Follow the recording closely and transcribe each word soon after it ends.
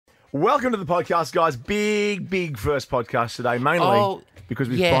Welcome to the podcast, guys. Big first podcast today, mainly because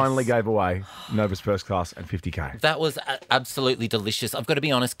we finally gave away Nova's First Class and 50K. That was absolutely delicious. I've got to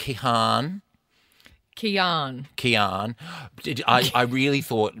be honest, Kian. I really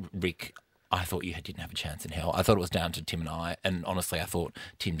thought, Rick, I thought you didn't have a chance in hell. I thought it was down to Tim and I, and honestly, I thought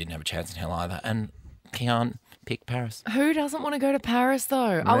Tim didn't have a chance in hell either. And Kian picked Paris. Who doesn't want to go to Paris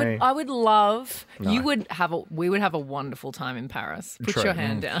though? Me. I would love. No. We would have a wonderful time in Paris. Put True. your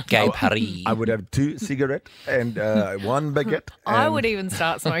hand down. Gay Paris. I would have 2 cigarettes and 1 baguette. I and- would even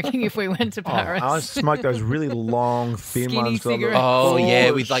start smoking if we went to Paris. I smoke those really long, thin Skinny ones. cigarettes. Oh, yeah,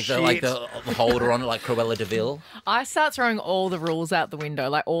 Oh, with like shit. the holder on it, like Cruella de Vil. I start throwing all the rules out the window,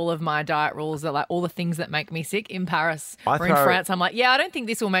 like all of my diet rules, like all the things that make me sick in Paris or in France. I'm like, I don't think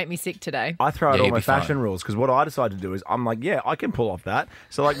this will make me sick today. I throw out Yeah, all you'll my be fine. fashion rules because what I decided to do is I'm like, I can pull off that.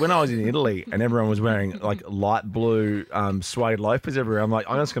 So like when I was in Italy and everyone was wearing like light blue suede loafers everywhere, I'm like,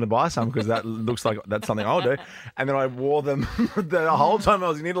 I'm just going to buy some because that looks like that's something I'll do. And then I wore them the whole time I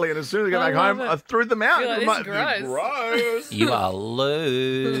was in Italy, and as soon as I got back home, I threw them out. You're like, I'm this is gross. You are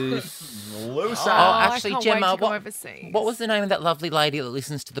loose. Loose. Actually, I can't Gemma, wait to go overseas. what was the name of that lovely lady that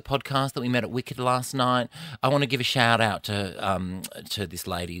listens to the podcast that we met at Wicked last night? I want to give a shout out to this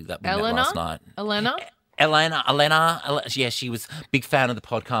lady that we met last night. Elena, yeah, she was a big fan of the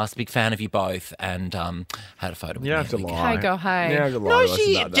podcast, big fan of you both, and had a photo with You me. have to at Wicked. lie. Hey, go, hey. You have to lie No, to us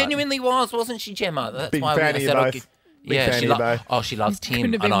she about that. genuinely was, wasn't she, Gemma? That's Big why fan I of you said I'll both. give. Big Yeah, fan she of you both. Oh, she loves Tim.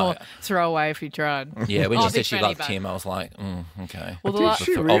 Couldn't have I been know. more throwaway if you tried. Yeah, when Oh, she said big she fan loved of you Tim, I was like, okay. Well, Did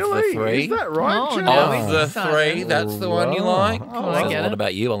she of really? the three. Is that right? Oh, Gemma? no. Of the So- three, that's the one you like. Oh, I Says get a lot it.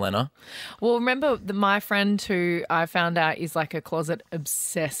 about you, Elena. Well, remember my friend who I found out is like a closet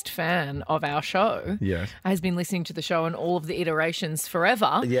obsessed fan of our show. Yes. Has been listening to the show and all of the iterations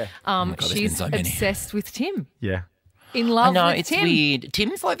forever. Yeah. God, there's been She's so many. obsessed with Tim. Yeah. In love I know, with it's Tim. weird.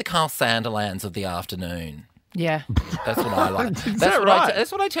 Tim's like the Carl Sanderlands of the afternoon. Yeah. That's what I like. Is that's that what right?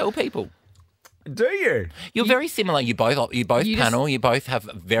 that's what I tell people. Do you? You're very similar. You both You panel. You both have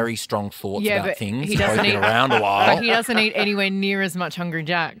very strong thoughts Yeah, about but things. he You've both doesn't been eat- around a while. But he doesn't eat anywhere near as much Hungry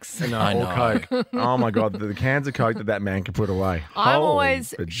Jacks. No, I or know. Coke. Oh my God, the cans of Coke that man can put away. I'm Holy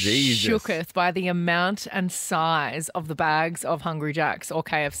always bejesus. shooketh by the amount and size of the bags of Hungry Jacks or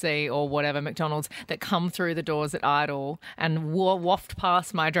KFC or whatever McDonald's that come through the doors at Idle and waft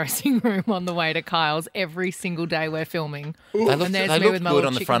past my dressing room on the way to Kyle's every single day we're filming. They look, And there's they me look with my good little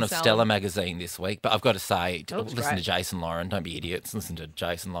on the chicken front of salad. Stella magazine this week, but I've got to say, looks listen great. to Jason Lauren. Don't be idiots. Listen to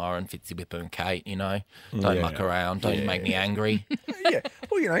Jason Lauren, Fitzy Whipper and Kate, Don't muck around. Don't make me angry. Yeah.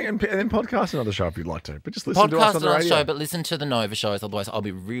 Well, and then podcast another show if you'd like to. But just listen to us Podcast on the on our radio. show, but listen to the Nova shows, otherwise I'll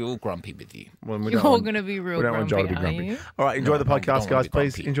be real grumpy with you. Well, we You're don't want- going to be real We don't want Joel to be grumpy, are grumpy. you? All right, enjoy the No, I podcast, don't wanna guys. be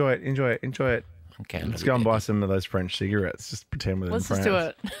Please grumpy. enjoy it. Okay, Let's go and buy some of those French cigarettes. Just pretend we're in Let's France. just do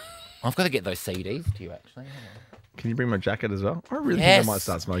it. I've got to get those CDs to you, actually. Can you bring my jacket as well? I really think Yes. I might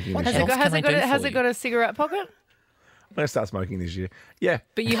start smoking What this the year. hell? Has can it I got, do has for it got you? a cigarette pocket? I'm going to start smoking this year. Yeah.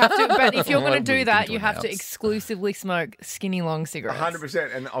 But you have to. But if you're going to What do do you that, think you to have to announce? exclusively smoke skinny long cigarettes.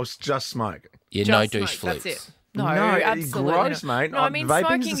 100%. And I'll just smoke. Yeah, Just no smoke, douche flutes. That's it. No, No, absolutely gross, not. mate. No, I mean Vaping's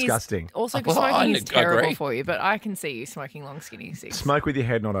smoking disgusting. is also Well, I smoking is terrible agree. for you. But I can see you smoking long skinny cigs. Smoke with your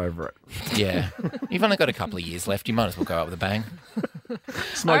head not over it. Yeah. You've only got a couple of years left. You might as well go out with a bang.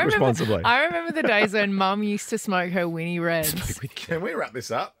 Smoke responsibly. I remember the days when Mum used to smoke her Winnie Reds. Can we wrap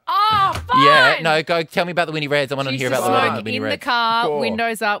this up? Oh, fine. Yeah, no, go tell me about the Winnie Reds. I want She to used hear to about the smoke Winnie in the Reds. car, 4,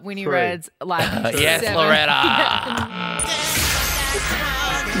 windows up, Winnie 3. Reds, like Yes, 7. Loretta.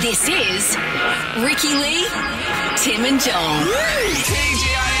 This is Reeeeeal, Tim and Joel.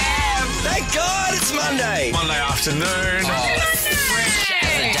 TGIM! Thank God it's Monday. Monday afternoon. Fresh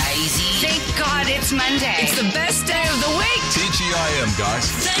as a daisy. Thank God it's Monday. It's the best day of the week. TGIM,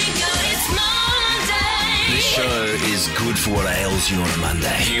 guys. Thank God it's Monday. This show is good for what ails you on a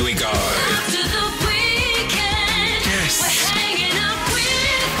Monday. Here we go. After the weekend, Yes. we're hanging up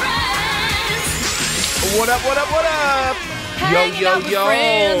with friends. What up, what up, what up? Hanging out with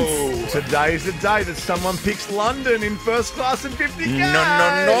friends. Today's the day that someone picks London in first class and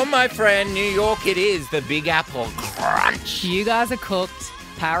 50K. No, my friend. New York it is. The Big Apple Crunch. You guys are cooked.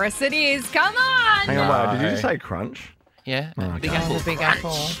 Paris it is. Come on. Hang on, wait, did you No. just say crunch? Yeah, okay. Big Oh, Apple. the Big Crunch.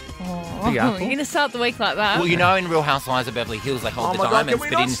 Apple. Oh, Big Apple? You're going to start the week like that? Well, in Real Housewives of Beverly Hills, they hold Oh the my God, can diamonds, we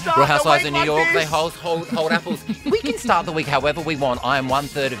but not in start Real the Housewives week of New like York, this? they hold apples. We can start the week however we want. I am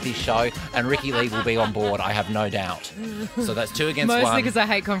 1/3 of this show, and Reeeeeal will be on board, I have no doubt. So that's 2 against Mostly 1. because I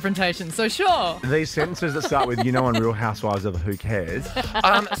hate confrontation. So sure. These sentences that start with, on Real Housewives of Who Cares?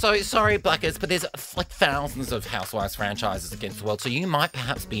 So sorry, Blackers, but there's like thousands of Housewives franchises against the world, so you might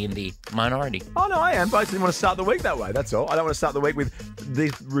perhaps be in the minority. Oh, no, I am. But I just didn't want to start the week that way. That's that's all. I don't want to start the week with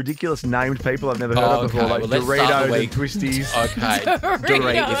these ridiculous named people I've never heard of before, like well, let's start the Doritos and week. Twisties. Okay,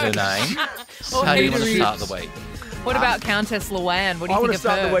 Dorit is her name. Or How do you want to Doritos. start the week? What about Countess Luann? What do I you want think to of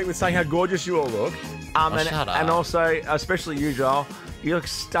start her? the week with saying how gorgeous you all look. Shut up. And also, especially you, Joel. You look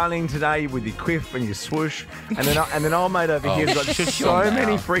stunning today with your quiff and your swoosh. And then old mate over here's got shush so your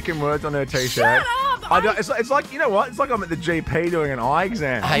many mouth. freaking words on her t-shirt. Shut up! I don't, it's like, you know what? It's like I'm at the GP doing an eye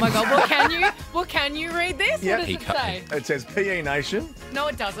exam. Hey, Oh my God! Well, can you read this? Yeah. What does it say? It says PE Nation. No,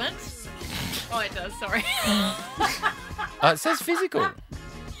 it doesn't. Oh, it does. Sorry. it says physical.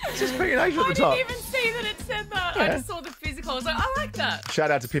 It says PE Nation at I the top. didn't even see that it said that. I just saw the physical. I was like, I like that.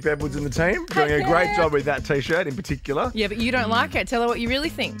 Shout out to Pip Edwards and the team. Doing a great job with that t-shirt in particular. Yeah, but you don't like it. Tell her what you really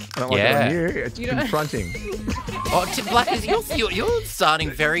think. I don't like Yeah. it on you. It's You don't- confronting. Black, you're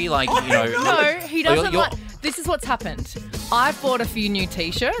starting very like, you know. No, he doesn't you're- like. This is what's happened. I've bought a few new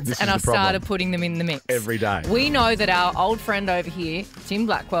T-shirts This and is I've the problem. started putting them in the mix Every day. We know that our old friend over here, Tim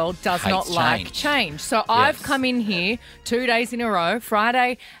Blackwell, does Hates not like change. So I've come in here 2 days in a row,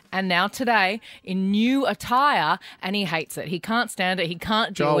 Friday and now today, in new attire, and he hates it. He can't stand it. He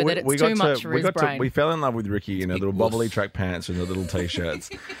can't deal with it. It's too much for his brain. We fell in love with Ricky in her little bobbly track pants and the little t-shirts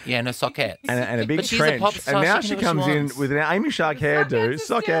Yeah, no sockets. and a big But she's a trench. pop star, And now she she can do what comes she in wants. with an Amy Shark hairdo,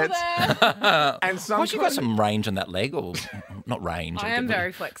 sockets, and some. Well, she got some range on that leg, or not range. I am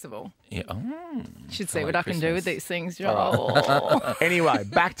very flexible. Yeah. Oh. Should see like what I can do Christmas. with these things, Joel. Anyway,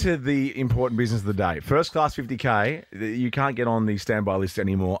 back to the important business of the day. First class 50K, you can't get on the standby list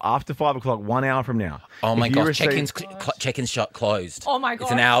anymore after 5 o'clock, 1 hour from now. Oh my If you gosh, receive- check-in shut closed. Oh my It's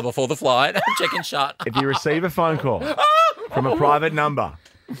gosh. an hour before the flight. Check-in shut. If you receive a phone call from a private number,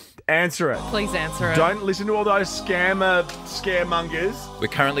 answer it. Please answer it. Don't listen to all those scaremongers. We're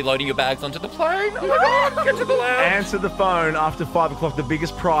currently loading your bags onto the plane. Oh my God, get to the lounge. Answer the phone after 5 o'clock, the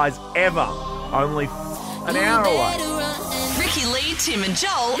biggest prize ever. Only an hour away. Ricky Lee, Tim and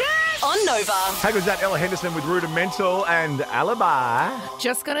Joel on Nova. How goes that? Ella Henderson with Rudimental and Alibi.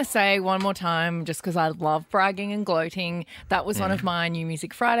 Just going to say one more time, just because I love bragging and gloating, that was one of my New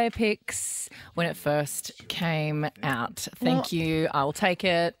Music Friday picks when it first came out. Thank you. I will take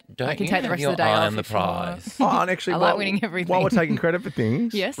it. Don't I can you take the have rest your of the day eye off on the if you want. prize? Oh, and actually, I like winning everything. While we're taking credit for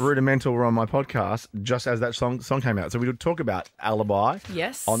things, Yes. Rudimental were on my podcast just as that song came out. So we would talk about Alibi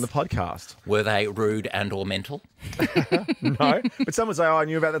Yes. on the podcast. Were they rude and or mental? No, but some would say, oh, I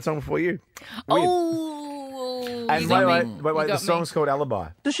knew about that song before you. Weird. Oh. And you got wait, me. the You got song's called Alibi.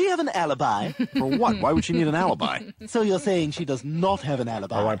 Does she have an alibi? For what? Why would she need an alibi? So you're saying she does not have an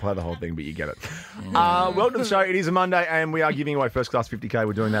alibi? I won't play the whole thing, but you get it. Welcome to the show. It is a Monday, and we are giving away first class 50K.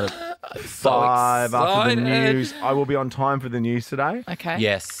 We're doing that at 5 after the excited. news. I will be on time for the news today. Okay.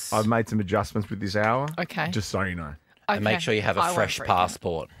 Yes. I've made some adjustments with this hour. Okay. Just so you know. And make sure you have a I won't fresh freak out.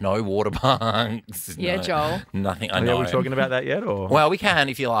 passport. No water bugs. Yeah, no, Joel. Nothing. I Are know. we talking about that yet? Or Well, we can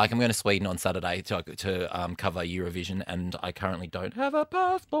if you like. I'm going to Sweden on Saturday to cover Eurovision, and I currently don't have a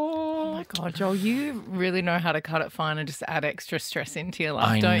passport. Oh my God, Joel, you really know how to cut it fine and just add extra stress into your life,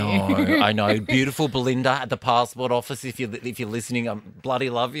 I don't know, you? I know. Beautiful Belinda at the passport office. If you're listening, I bloody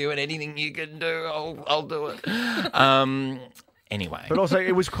love you, and anything you can do, I'll do it. Anyway. But also,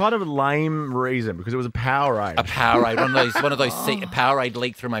 it was kind of a lame reason because it was a Powerade. A Powerade, one of those Powerade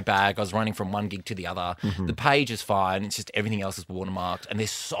leaked through my bag. I was running from one gig to the other. Mm-hmm. The page is fine. It's just everything else is watermarked, and they're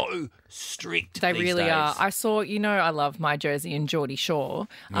so strict. They these really days. are. I saw, I love my jersey and Geordie Shore.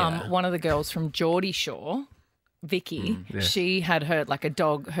 Yeah. One of the girls from Geordie Shore, Vicky, she had her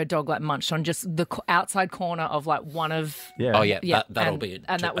dog like munched on just the outside corner of like one of. Yeah. Oh yeah, that'll and, be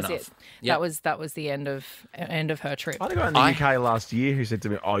and that was enough. it. Yep. That was the end of her trip. I had a guy in the UK last year who said to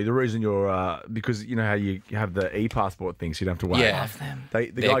me, "Oh, the reason you're because you know how you have the e-passport thing, so you don't have to wait." Yeah. Love them.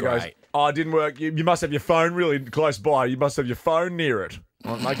 The They're guy goes, great. "Oh, it didn't work. You must have your phone really close by. You must have your phone near it."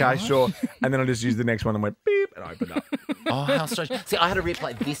 I'm like, okay, sure. And then I just used the next one and went beep and opened up. Oh, how strange! See, I had a rip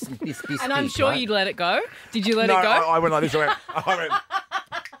like this. And I'm big, sure right? you'd let it go. Did you let No, it go? I went like this. I went.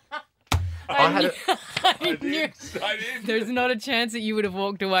 I had it. I knew. There's not a chance that you would have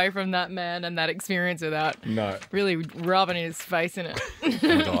walked away from that man and that experience without No. really rubbing his face in it. Oh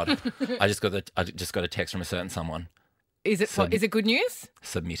my God, I just got a text from a certain someone. Is it good news?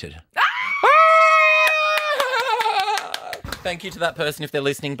 Submitted. Thank you to that person if they're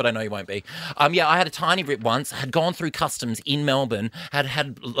listening, but I know you won't be. Yeah, I had a tiny rip once, had gone through customs in Melbourne,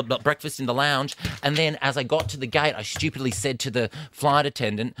 had breakfast in the lounge, and then as I got to the gate, I stupidly said to the flight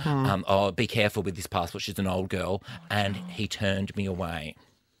attendant, oh, be careful with this passport, she's an old girl, and he turned me away.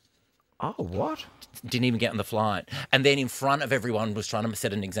 Oh, what? Didn't even get on the flight. And then in front of everyone was trying to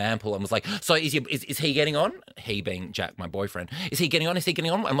set an example and was like, so is he getting on? He being Jack, my boyfriend. Is he getting on? Is he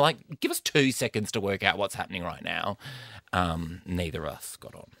getting on? I'm like, give us 2 seconds to work out what's happening right now. Neither of us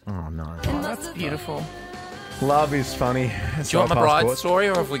got on. Oh, no. Oh, that's beautiful. Love is funny. Do you want my bride's story,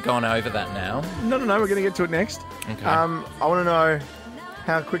 or have we gone over that now? No. We're going to get to it next. Okay. I want to know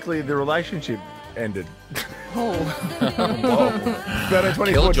how quickly the relationship ended. Oh.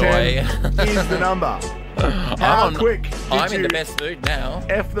 13, Killjoy. is the number. How quick I'm did in you the best mood now.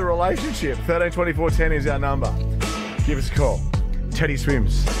 F the relationship? 13, 24, 10 is our number. Give us a call. Teddy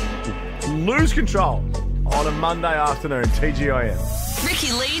Swims. Lose control on a Monday afternoon. TGIM.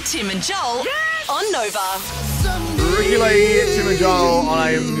 Reeeeeal, Tim and Joel on Nova. Reeeeeal, Tim and Joel on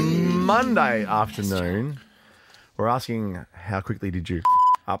a Monday afternoon. We're asking how quickly did you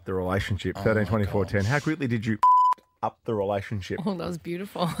up the relationship? 13, 24, 10. How quickly did you up the relationship? Oh, that was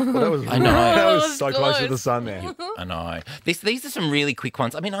beautiful. Well, that was I know. That was That was so close to close. the sun there. I know. These are some really quick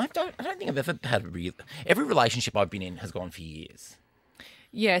ones. I mean, I don't think I've ever had every relationship I've been in has gone for years.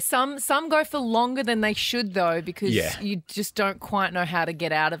 Yeah, some go for longer than they should, though, because Yeah. you just don't quite know how to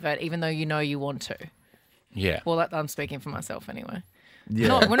get out of it, even though you know you want to. Yeah. Well, I'm speaking for myself anyway.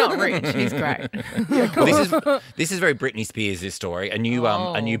 Yeah. We're not rich. He's great. Well, this is very Britney Spears, this story. A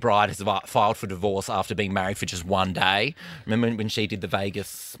new bride has filed for divorce after being married for just one day. Remember when she did the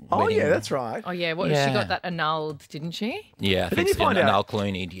Vegas Oh, wedding? yeah, that's right. Oh, yeah. What, Yeah. She got that annulled, didn't she? Yeah, I then think you so. find And out- Al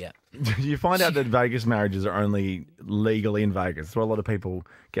Clooney, yeah. You find out that Vegas marriages are only legal in Vegas. So a lot of people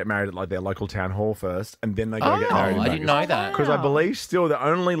get married at like their local town hall first, and then they go get married in I Vegas. didn't know that. Because I believe still they're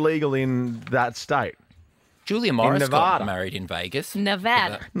only legal in that state. Julia Morris got Nevada. married in Vegas.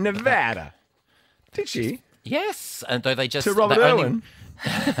 Nevada. Nevada. Did she? Yes, and though they just To Robert they only- Irwin?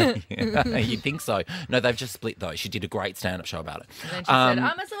 You'd think so. No, they've just split though. She did a great stand-up show about it. And then she said,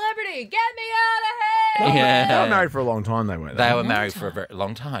 I'm a celebrity. Get me out of here. Yeah. They were married for a long time, they weren't they? They were married for a very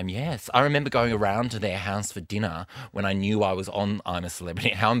long time, yes. I remember going around to their house for dinner when I knew I was on I'm a Celebrity.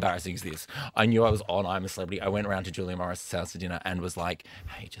 How embarrassing is this? I knew I was on I'm a Celebrity. I went around to Julia Morris' house for dinner and was like,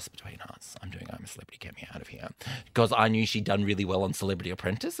 hey, just between us, I'm doing I'm a Celebrity, get me out of here. Because I knew she'd done really well on Celebrity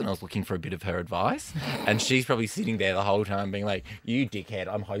Apprentice and I was looking for a bit of her advice. And she's probably sitting there the whole time being like, you dickhead,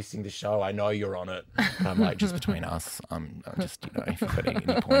 I'm hosting the show. I know you're on it. And I'm like, just between us, I'm just, if you've got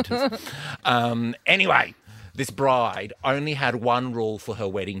any pointers. Anyway. This bride only had one rule for her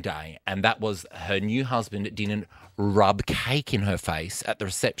wedding day, and that was her new husband didn't rub cake in her face at the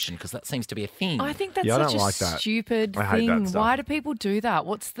reception, because that seems to be a thing. I think that's Yeah, I such don't a like that. stupid I hate that thing. stuff. Why do people do that?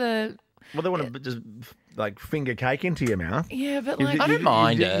 What's the... Well, they want to just like finger cake into your mouth. Yeah, but You- like... I don't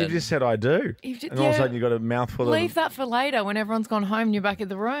mind you, it. You just said I do. You've And all of a yeah. sudden you got a mouthful Leave of... that for later when everyone's gone home and you're back in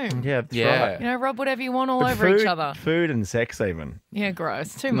the room. Yeah, that's Yeah. right. You know, rub whatever you want all But over each other. Food and sex even. Yeah,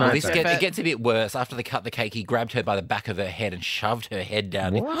 gross. Too No, much. This Okay. it gets a bit worse. After they cut the cake, he grabbed her by the back of her head and shoved her head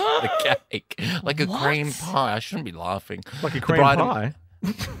down into the cake like a cream pie. I shouldn't be laughing. Like a The cream bride- pie.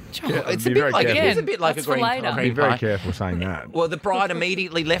 It's Be a bit very like careful. it is a bit like That's a for cream later. Be cream very pie. careful saying that. Well, the bride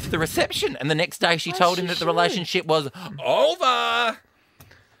immediately left the reception, and the next day she told him she that the should. relationship was over.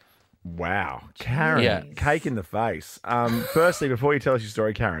 Wow, Karen, Yeah. cake in the face. Firstly, before you tell us your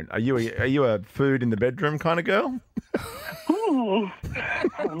story, Karen, are you a food in the bedroom kind of girl?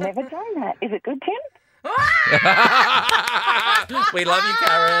 I've never done that. Is it good, Tim? We love you,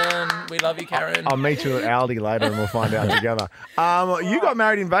 Karen. We love you, Karen. I'll meet you at Aldi later and we'll find out together. You got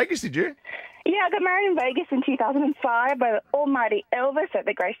married in Vegas, did you? Yeah, I got married in Vegas in 2005 by the almighty Elvis at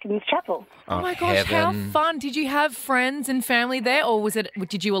the Grayson's Chapel. Oh my gosh, how heaven. fun. Did you have friends and family there, or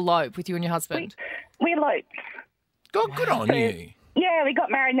did you elope with you and your husband? We eloped. God, good on you. Yeah, we got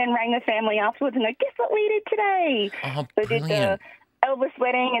married and then rang the family afterwards and go, guess what we did today? Oh, We did the brilliant. Elvis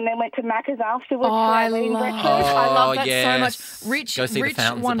wedding and then went to Macca's afterwards Oh, for our I wedding love, breakfast. I love that yes. so much. Rich Go see the Rich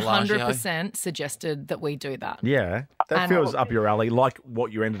fountains at Bellagio. 100% suggested that we do that. Yeah, that And- feels up your alley. Like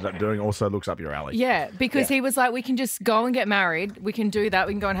what you ended up doing also looks up your alley. Yeah, because he was like, we can just go and get married. We can do that.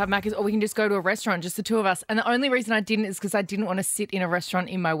 We can go and have Macca's, or we can just go to a restaurant, just the two of us. And the only reason I didn't is because I didn't want to sit in a restaurant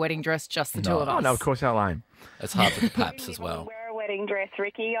in my wedding dress, just the two of us. Oh, no, of course, how lame. It's hard for the paps as well. Wear a wedding dress,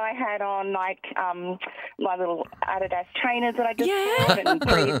 Ricky. I had on my little Adidas trainers that I just bought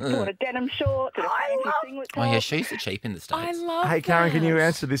and a denim shorts and a fancy singlet top. Oh, yeah, she's the cheap in the States. I love Hey, Karen, can you that.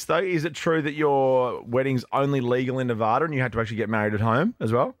 answer this, though? Is it true that your wedding's only legal in Nevada and you had to actually get married at home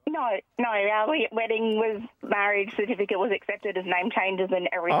as well? No, our wedding was marriage certificate was accepted as name changes and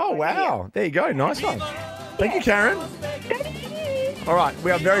everything. Oh, wow. There you go. Nice one. Thank you, Karen. All right,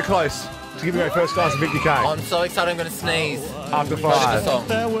 we are very close to giving away first class of 50K I'm so excited I'm going to sneeze. after Go to the 5. song.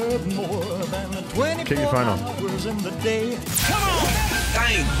 Keep your phone on.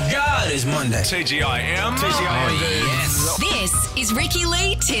 Thank God God, it's Monday. TGIM. Yes. This is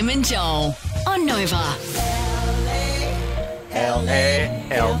reeeeeal, Tim and Joel on Nova.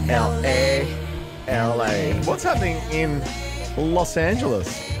 L.A. What's happening in Los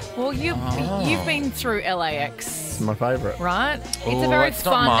Angeles? Well, you've been through LAX, It's my favourite. right? It's Oh, a very it's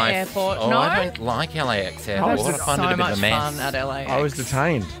not fun my airport. Oh, no, I don't like LAX airport. I've I had find it so a bit much of a mess. fun at LAX. I was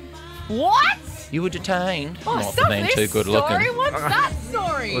detained. What? You were detained. Oh, Not for stop being this too good story. looking. What's that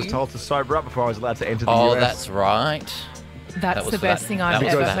story? I was told to sober up before I was allowed to enter the Oh, US. that's right. That's That was the for best that- thing that I've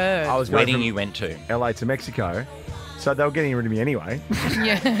was ever that heard. I was going Wedding from you went to. LA to Mexico, so they were getting rid of me anyway.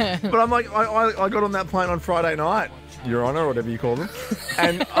 Yeah. But I'm like, I got on that plane on Friday night, Your Honour, or whatever you call them,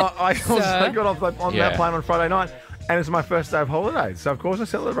 and I also got off on that plane on Friday night, and it's my first day of holidays, so of course I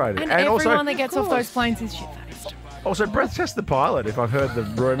celebrated. And also, everyone that gets off those planes is shit-faced. Also, breath test the pilot if I've heard the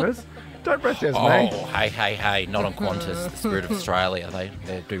rumours. Don't breath test Oh, me. hey, not on Qantas, the Spirit of Australia.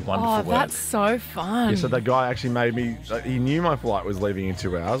 They do wonderful Oh, work. that's so fun. Yeah, so that guy actually made me, he knew my flight was leaving in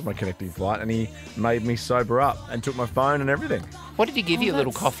 2 hours, my connecting flight, and he made me sober up and took my phone and everything. What did he give you? A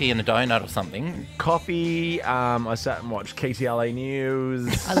little that's- coffee and a donut or something? Coffee, I sat and watched KTLA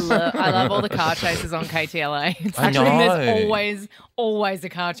News. I love all the car chases on KTLA. It's I actually, know. there's always a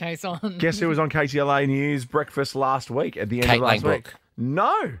car chase on. Guess who was on KTLA News breakfast last week at the end Kate of last Langbrook. week?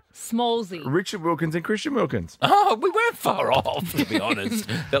 No. Smallsy. Richard Wilkins and Christian Wilkins. Oh, we weren't far off, to be honest.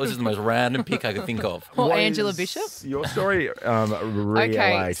 That was just the most random pick I could think of. Or What Angela is Bishop. Your story,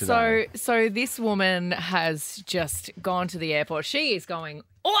 Okay, today. so this woman has just gone to the airport. She is going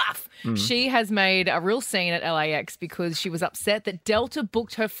off. She has made a real scene at LAX because she was upset that Delta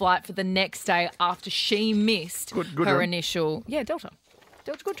booked her flight for the next day after she missed her Goodrum. initial. Yeah, Delta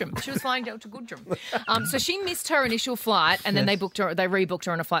Goodrum. She was flying Delta Goodrum. So she missed her initial flight, and then they rebooked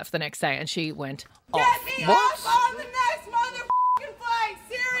her on a flight for the next day, and she went off. Get me off on the next motherfucking flight,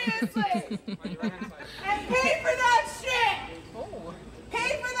 seriously! And pay for that shit!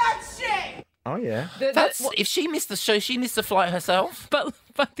 Pay for that shit! Oh, yeah. That's if she missed the show, she missed the flight herself.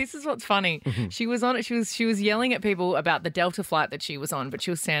 But this is what's funny. She was on it. She was yelling at people about the Delta flight that she was on, but she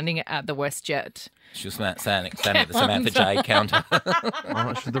was standing at the WestJet. She was standing at the Samantha J counter.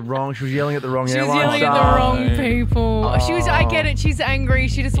 Oh, she was yelling at the wrong She was airline. yelling at the wrong people. I get it. She's angry.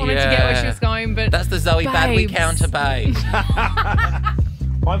 She just wanted to get where she was going. But That's the Zoe Badley babes. counter, babe.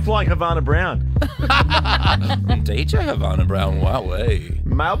 I'm flying Havana Brown. DJ Havana Brown, wowee.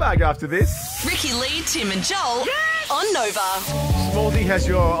 Mailbag after this. reeeeeal, Tim and Joel on Nova. Smallsy has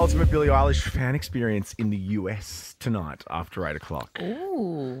your ultimate Billie Eilish fan experience in the US tonight after 8 o'clock.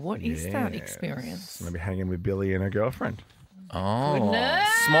 ooh, what is that Yes. experience? I'm going to be hanging with Billie and her girlfriend. Oh, Goodness.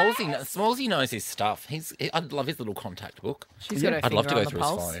 Smallsy knows his stuff. I'd love his little contact book. She's got her I'd love to finger go on the through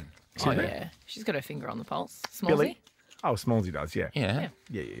pulse. his phone. Oh yeah, she's got her finger on the pulse. Smallsy. Billie? Oh, Smallsy does, yeah. Yeah.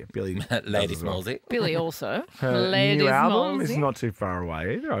 Yeah. Billie. Lady does as well. Smallsy. Billy also. Her Lady new album Smallsy. is not too far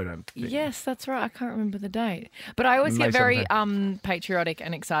away either, I don't think. Yes, that's right. I can't remember the date, but I always May get very sometime. patriotic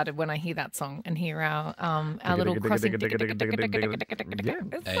and excited when I hear that song and hear our little crossing. Yeah. It's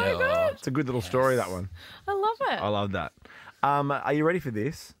so Ayo. good. It's a good little story, that one. I love it. I love that. Are you ready for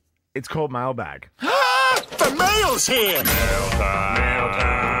this? It's called Mailbag. The mail's here.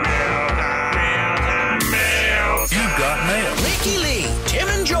 You've got mail. reeeeeal, Tim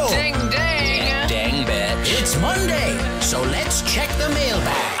and Joel. Ding ding. Dang bitch. It's Monday, so let's check the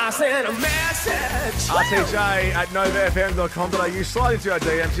mailbag. I sent a message. RTJ at novafm.com.au. Slide into our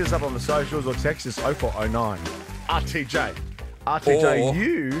DMs, hit us up on the socials or text us 0409 RTJ. RTJ, Or-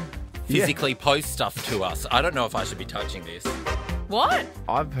 you. Physically post stuff to us. I don't know if I should be touching this. What?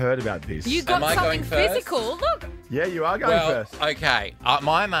 I've heard about this. You got Am I something going first? physical? Look. Yeah, you are going Well, first. okay.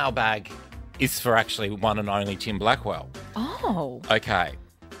 My mailbag is for actually one and only Tim Blackwell. Oh. Okay.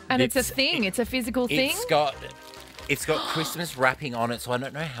 And it's a thing. It's a physical thing. It's got Christmas wrapping on it, so I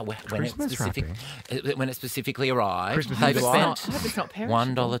don't know when it specifically arrived. Christmas They've in July. I spent hope it's not perishable.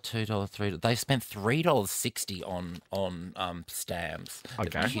 $1, $2, $3. They've spent $3.60 on stamps. Okay.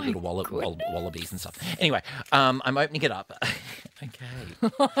 They're cute little goodness. wallabies and stuff. Anyway, I'm opening it up. Okay.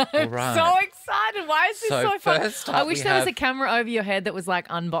 All right. So excited. Why is this So so fun? first I up wish we there was have- a camera over your head that was like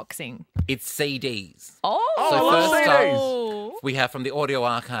unboxing. It's CDs. Oh, I love first CDs. up, we have from the Audio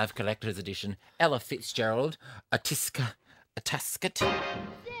Archive Collector's Edition, Ella Fitzgerald, a Tasket.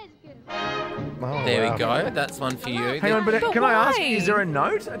 Oh, There wow. we go. That's one for you. Hang on, but But can I ask, why? is there a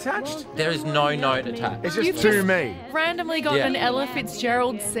note attached? There is no note attached. It's just You've to just- me. randomly got Yeah. an Ella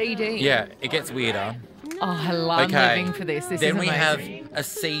Fitzgerald CD. Yeah, it gets weirder. Oh, I love Okay. living for this. This Then is we amazing. have a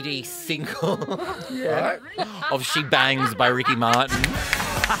CD single right, of She Bangs by Ricky Martin.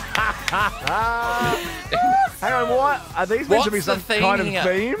 Hang on, what? Are these meant to be What's the some theme kind of here?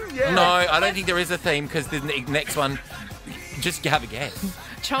 theme? Yeah. No, I don't think there is a theme because the next one, just have a guess.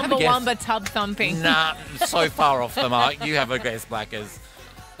 Chumbawamba tub thumping. Nah, so far off the mark. You have a guess, Blackers.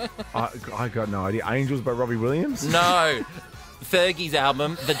 I got no idea. Angels by Robbie Williams? No. Fergie's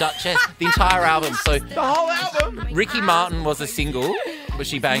album, The Duchess, the entire album. So The whole album? Ricky Martin was a single, but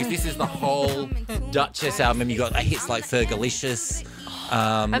she bangs. This is the whole Duchess album. You got hits like Fergalicious,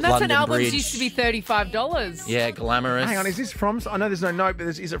 And that's London an album Bridge. used to be $35. Yeah, Glamorous. Hang on, is this from... I know there's no note, but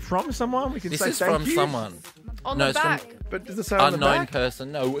is it from someone? We can This say is thank from you? someone. On No, the it's from- back. But does it say on the Unknown back?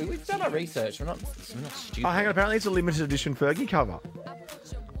 person. No, we've done our research. We're not stupid. Oh, hang on. Apparently it's a limited edition Fergie cover.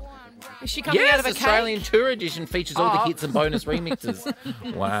 Is she coming Yes, out of a Australian cake? tour edition features all the hits and bonus remixes.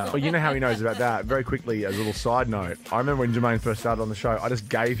 Wow. Well, you know how he knows about that. Very quickly, as a little side note, I remember when Jermaine first started on the show, I just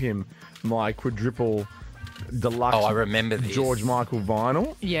gave him my quadruple deluxe Oh, I remember this. George Michael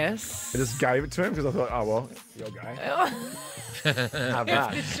vinyl. Yes. I just gave it to him because I thought, oh, well, you're gay. Have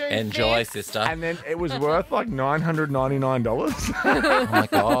that. Enjoy, sister. And then it was worth like $999. Oh my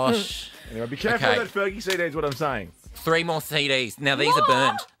gosh. Anyway, be careful Okay. with that Fergie CD is what I'm saying. 3 more CDs. Now these are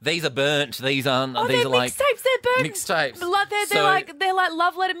burnt. These are burnt. These aren't. Oh, these they're are like mixtapes. They're burnt. mixtapes. They're So- like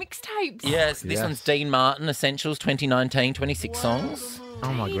love letter mixtapes. Yes, this Yes. one's Dean Martin Essentials 2019, 26 songs.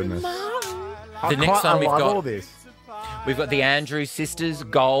 Oh my goodness. The next one we've I love got- all this. We've got the Andrews Sisters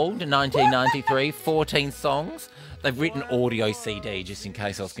Gold 1993, 14 songs. They've written audio CD just in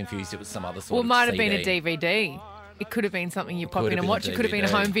case I was confused. It was some other sort Well, it of might have CD. been a DVD. It could have been something you pop could in have and been watch. a It could have been a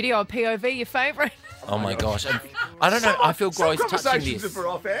DVD. home video, a POV, your favourite. Oh my gosh. And I don't know. I feel gross Some touching conversations this. are for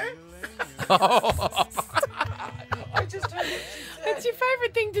off air. It's your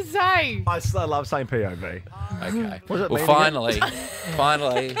favourite thing to say. I love saying POV. Okay. What does it Well, mean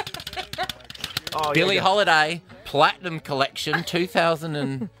finally, Oh, Billie yeah. Holiday Platinum Collection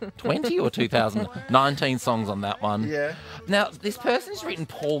 2020 or 2019 songs on that one. Yeah. Now, this person's written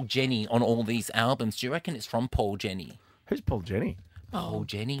Paul Jenny on all these albums. Do you reckon it's from Paul Jenny? Who's Paul Jenny? Paul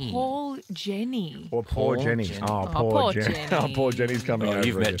Jenny. Paul Jenny. Or poor Paul Jenny. Jenny. Oh, Oh, poor poor Jenny. Jenny. Oh, poor Jenny's coming Oh, over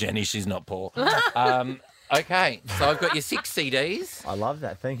you've met again. Jenny. She's not Paul. Okay, so I've got your 6 CDs. I love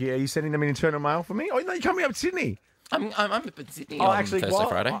that. Thank you. Are you sending them in internal mail for me? Oh, no, you're coming up to Sydney. I'm up in Sydney Oh, on actually, Thursday, while-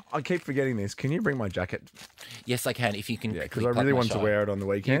 Friday. I keep forgetting this. Can you bring my jacket? Yes, I can. If you can, Yeah, because quickly I plug really my want to show. wear it on the Can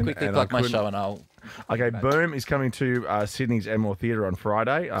you weekend. quickly and plug I my couldn't- show and I'll... Okay, Boom is coming to Sydney's Enmore Theatre on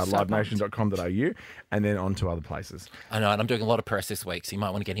Friday, livenation.com.au, and then on to other places. I know, and I'm doing a lot of press this week, so you might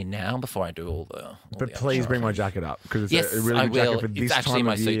want to get in now before I do all the... But please bring my jacket up, because it's Yes, a really I good jacket will. for It's this actually time in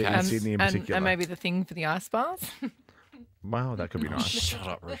my of year in suitcase. Sydney in particular. And maybe the thing for the ice bath. Wow, that could be nice. Shut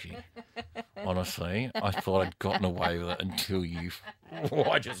up, Ricky. Honestly, I thought I'd gotten away with it until you...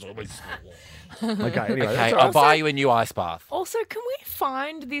 I just always swore. Okay, anyway. Okay, that's all I'll right. buy you a new ice bath. Also, can we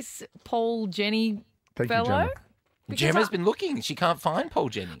find this Paul Jenny Thank you, fellow? Gemma. Gemma's been looking. She can't find Paul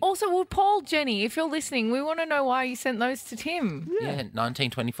Jenny. Also, well, Paul Jenny, if you're listening, we want to know why you sent those to Tim. Yeah,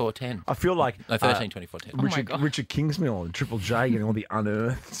 19, 24, 10. I feel like No, 13, 24, 10. Richard Kingsmill and Triple J getting all the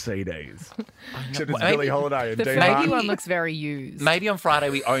unearthed CDs. Except it's Maybe- Billie Holiday and The Dean Fergie Martin. one looks very used. Maybe on Friday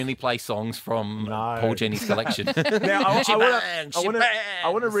we only play songs from Paul Jenny's collection. Now, She bangs, she I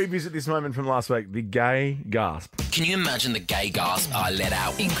want to revisit this moment from last week, the gay gasp. Can you imagine the gay gasp I let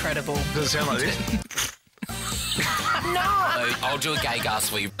out? Incredible. Does it sound like this? I'll do a gay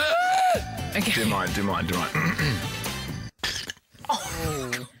gasp for you. Do mine.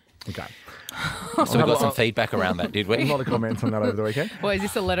 Okay. So we got some feedback around that, did A we? lot of comments on that over the weekend. Well, is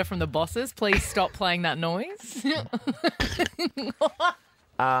this a letter from the bosses? Please stop playing that noise.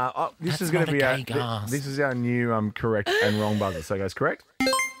 This is That's going not to a be gay gasp. this is our new correct and wrong buzzer. So it goes correct,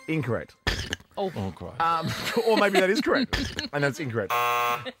 incorrect, Oh, Christ. or maybe that is correct and that's incorrect.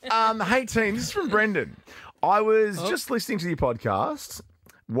 Hey team, this is from Brendan. I was just listening to your podcast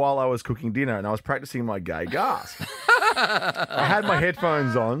while I was cooking dinner and I was practicing my gay gasp. I had my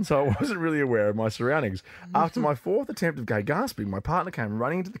headphones on, so I wasn't really aware of my surroundings. After my 4th attempt of gay gasping, my partner came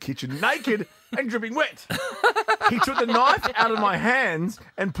running into the kitchen naked and dripping wet. He took the knife out of my hands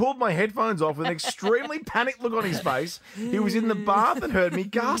and pulled my headphones off with an extremely panicked look on his face. He was in the bath and heard me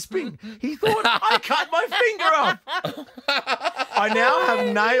gasping. He thought I cut my finger off. I now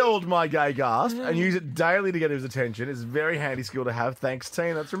have nailed my gay gasp and use it daily to get his attention. It's a very handy skill to have. Thanks,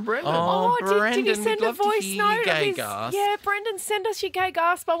 team. That's from Brendan. Oh, did he Brendan, send we'd a love to voice hear note? your of gay his- gasp. Yeah, Brendan, send us your gay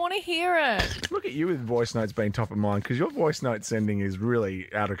gasp. I want to hear it. Look at you with voice notes being top of mind because your voice note sending is really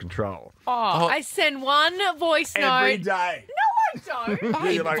out of control. Oh, I send one voice note. Every day. No, I don't.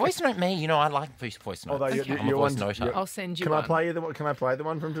 Hey, you're like- voice note me. You know, I like voice notes. Although I'm a voice noter. I'll send you Can one. I play you the one? Can I play the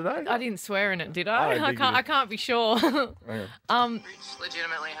one from today? I didn't swear in it, did Oh, I? I think you did. I can't be sure. Legitimately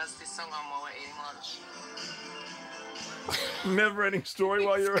has this song on while we're eating lunch. Never-ending story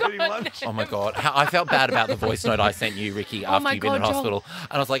while you're eating lunch. Oh my God. I felt bad about the voice note I sent you, Ricky, after you've been in hospital.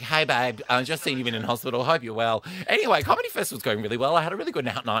 And I was like, hey, babe, I just seen you've been in hospital. Hope you're well. Anyway, Comedy Festival's going really well. I had a really good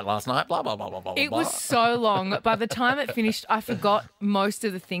night last night. Blah, blah, blah, blah, blah. It was so long. By the time it finished, I forgot most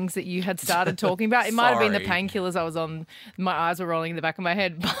of the things that you had started talking about. It might have been the painkillers I was on. My eyes were rolling in the back of my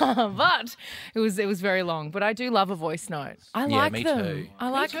head. But it was very long. But I do love a voice note. I like them. Too. I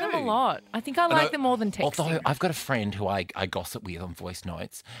like them a lot. I think I like them more than texting. Although I've got a friend who I gossip with on voice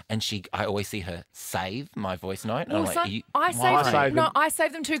notes, and I always see her save my voice note. And Well, I'm like, I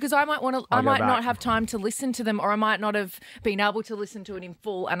save them too because I might not have time to listen to them, or I might not have been able to listen to it in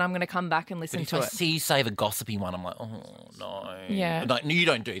full, and I'm going to come back and listen to if it. I see you save a gossipy one, I'm like, oh no. Yeah. Like, you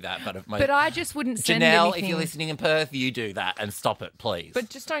don't do that, but I just wouldn't send Janelle, anything. if you're listening in Perth, you do that and stop it, please. But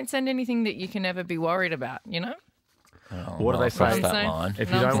just don't send anything that you can never be worried about, you know? What do they say? That line.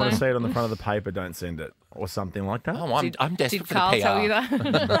 If you don't want to see it on the front of the paper, don't send it. Or something like that. Oh, I'm desperate Did for Carl the PR. tell you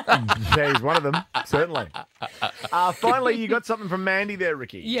that? Yeah, he's one of them, certainly. Finally, you got something from Mandy there,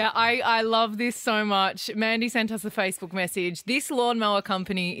 Ricky. Yeah, I love this so much. Mandy sent us a Facebook message. This lawnmower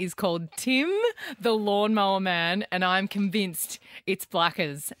company is called Tim the Lawnmower Man, and I'm convinced it's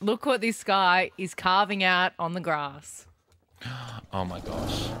Blackers. Look what this guy is carving out on the grass. Oh my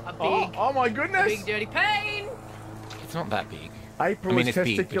gosh. A big, Oh my goodness. big dirty pain. It's not that big. April is it's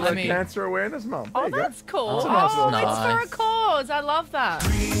big, but Testicular Cancer Awareness Month. There Oh, you go. that's cool. That's a nice little- It's for a cause. I love that.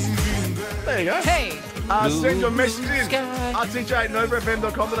 There you go. Hey, Send your messages in.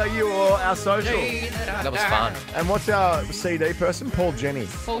 rtj@novafm.com.au or our social. That was fun. And what's our CD person? Paul Jenny.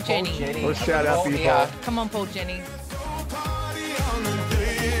 Paul Jenny. Let's shout out for you, Paul. Come on, Paul Jenny.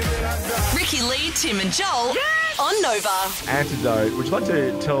 Ricky Lee, Tim and Joel on Nova. Antidote. Would you like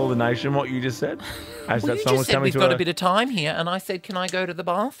to tell the nation what you just said? As Well, that you song just was said coming we've to got a bit of time here, and I said, can I go to the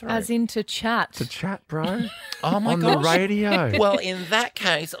bathroom? As in to chat. to chat, bro. oh my on gosh. the radio. Well, in that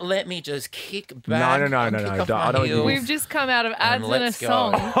case, let me just kick back. No. and kick off I my don't- heels. We've just come out of ads and a let's go.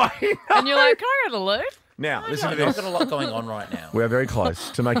 song. And you're like, can I go to the loo? Now, listen to I've this. got a lot going on right now. We are very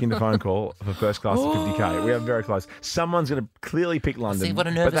close to making the phone call for first class to 50k. We are very close. Someone's going to clearly pick London, See what a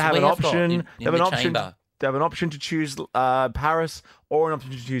but nervous they have we an have got option. in They have an the option. chamber. They have an option to choose Paris or an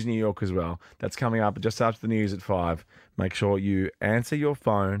option to choose New York as well. That's coming up just after the news at 5. Make sure you answer your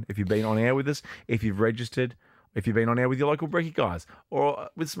phone if you've been on air with us, if you've registered, if you've been on air with your local brekkie guys, or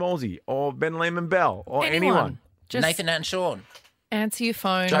with Smallsy, or Ben Lehman Bell, or anyone. Just Nathan and Sean, answer your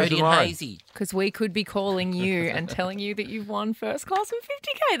phone. Jodie and line. Hazy. Because we could be calling you and telling you that you've won first class and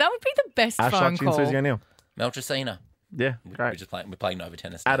 50k. That would be the best Ash phone Lutch and call. Susie O'Neill. Mel Tracina. Yeah, We're great. just playing. We're playing Nova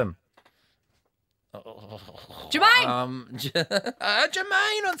Tennis. now. Adam. Jermaine!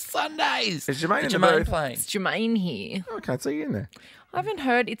 Jermaine on Sundays. Is Jermaine in the Jermaine booth? playing? It's Jermaine here. Oh, I can't see you in there. I haven't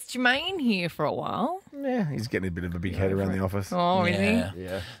heard it's Jermaine here for a while. Yeah, he's getting a bit of a big head around the office. Oh, is he?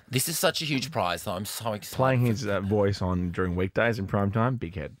 Yeah. This is such a huge prize, though. I'm so excited. Playing his voice on during weekdays in prime time,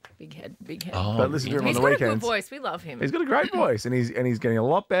 big head. Big head, big head. Oh, But listen to him on He's the got a weekends. good voice. We love him. He's got a great voice, and he's getting a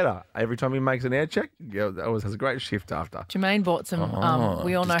lot better every time he makes an air check. Yeah, that always has a great shift after. Jermaine bought some.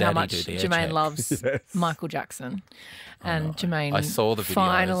 we all does know how Daddy much do the air Jermaine check? loves Yes. Michael Jackson, and Jermaine. I saw the videos.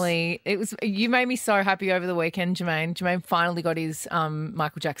 Finally, it was. You made me so happy over the weekend, Jermaine. Jermaine finally got his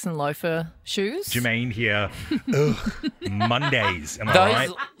Michael Jackson loafer shoes. Jermaine here. Ugh, Mondays. Am I right?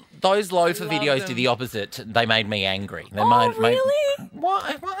 Those loafer Love videos them. do the opposite. They made me angry. They really?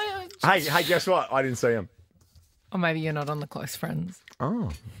 Why? Hey, guess what? I didn't see him. Or maybe you're not on the close friends.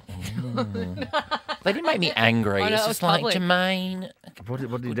 Oh, They didn't make me angry. I know, It's it just was like public. Jermaine what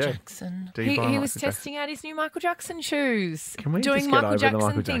did he do? Jackson. Do you He find was Michael Jackson? testing out his new Michael Jackson shoes. Can we doing just get Michael over the Jackson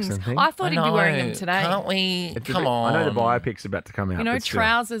Michael things? Jackson thing? I thought he'd be wearing them today. Can't we? It's a Come bit- on. I know the biopic's about to come out. You know, but still.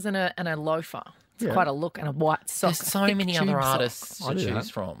 trousers and a loafer. It's Yeah. quite a look, and a white sock. There's a so thick many tube other sock. artists I to do choose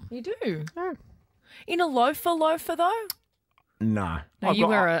that. from. You do. In a loafer though. No. No, I've you got-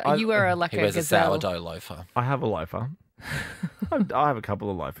 wear like He a wears a gazelle. sourdough loafer. I have a loafer. I have a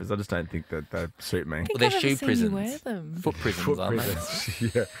couple of loafers. I just don't think that they suit me. I think Well, they're I've ever shoe seen prisons. You wear them. Foot prisons, Foot aren't they?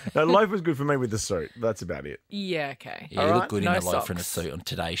 prisons. Yeah. No, loafer's good for me with the suit. That's about it. Yeah. Okay. Yeah, you All look right, good no in a loafer and a socks. suit on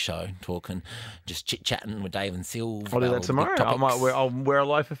Today's Show, talking, just chit-chatting with Dave and Sil. I'll do that tomorrow. I'll wear a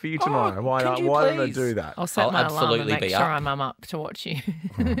loafer for you tomorrow. Oh, Why can not? you Why don't I please? do that? I'll set I'll my alarm and absolutely make be sure up. I'm up to watch you.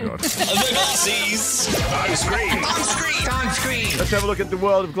 Oh, God. The Glossies. On screen. On screen. On screen. Let's have a look at the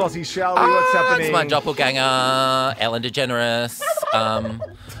world of glossy, shall we? What's happening? It's my doppelganger, Ellen DeGeneres.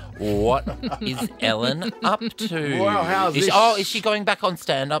 What is Ellen up to? Wow, how's is this? is she going back on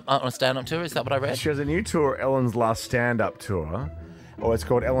stand-up on a stand-up tour? Is that what I read? She has a new tour, Ellen's last stand-up tour, or it's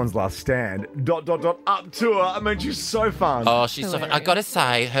called Ellen's Last Stand, ... up tour. I mean, she's so fun. Oh, she's so fun. I got to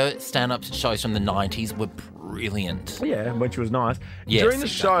say, her stand-up shows from the 90s were brilliant. Yeah, when she was nice. Yes, During the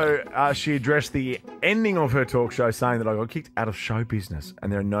show, she addressed the ending of her talk show, saying that I got kicked out of show business,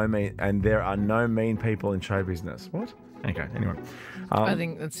 and there are no mean people in show business. What? Okay, anyway. I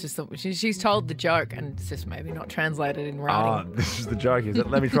think that's just she's told the joke, and it's just maybe not translated in writing. This is the joke, is it?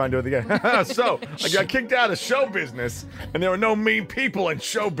 Let me try and do it again. So, I got kicked out of show business, and there are no mean people in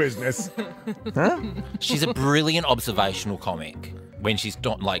show business. Huh? She's a brilliant observational comic when she's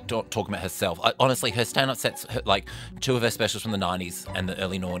talking about herself. Honestly, her stand-up sets, two of her specials from the 90s and the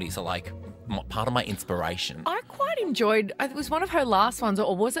early noughties are like part of my inspiration. I quite enjoyed, it was one of her last ones,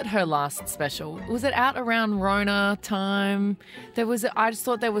 or was it her last special? Was it out around Rona time? I just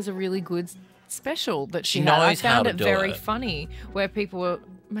thought there was a really good special that she had. I found it very funny, where people were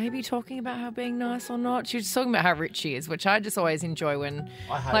maybe talking about her being nice or not. She was talking about how rich she is, which I just always enjoy when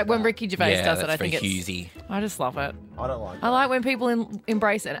Ricky Gervais does it. I think I just love it. I don't like it. I like when people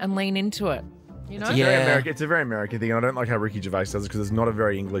embrace it and lean into it. You know? It's a very American thing, and I don't like how Ricky Gervais does it because it's not a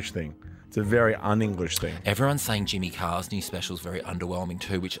very English thing. It's a very un-English thing. Everyone's saying Jimmy Carr's new special is very underwhelming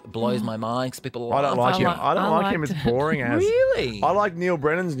too, which blows my mind because people I don't like him. I don't like him. It's boring as. Really? I like Neil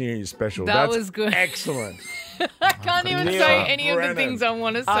Brennan's new special. That was good. Excellent. I can't even say any of the things I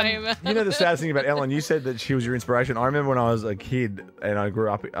want to say about You know the sad thing about Ellen, you said that she was your inspiration. I remember when I was a kid and I grew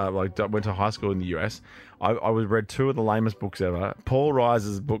up, went to high school in the US, I read two of the lamest books ever. Paul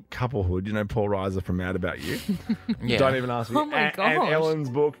Reiser's book, Couplehood. You know Paul Reiser from Mad About You? Yeah. Don't even ask me. Oh my gosh. And Ellen's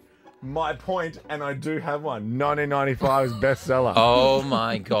book, My Point, and I do have one, 1995's bestseller. Oh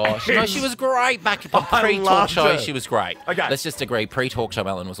my gosh. No, she was great back at the pre-talk show. She was great. Okay. Let's just agree, pre-talk show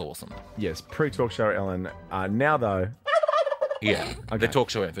Ellen was awesome. Yes, pre-talk show Ellen. Now though. Yeah. Okay. The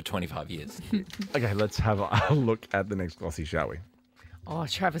talk show went for 25 years. Okay, let's have a look at the next glossy, shall we? Oh,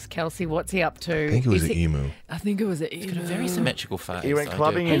 Travis Kelce, what's he up to? I think it was an emu. I think it was an emu. He's got a very symmetrical face. He went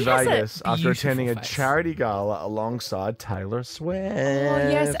clubbing in Vegas after attending a charity gala alongside Taylor Swift. Oh,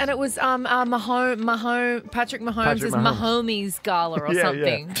 yes, and it was Patrick Mahomes' Mahomies gala or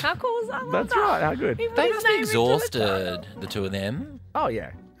something. Yeah. How cool is that? That's right, how good. They must be exhausted, the two of them. Oh,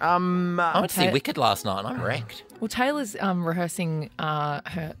 yeah. I went to see Wicked last night and I'm wrecked. Well, Taylor's rehearsing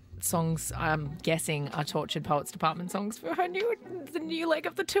her songs, I'm guessing, are Tortured Poets Department songs for the new leg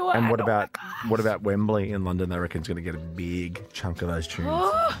of the tour. And what about Wembley in London? They reckon it's going to get a big chunk of those tunes.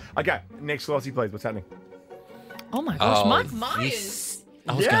 Okay, next glossy, please. What's happening? Oh my gosh, Mike Myers.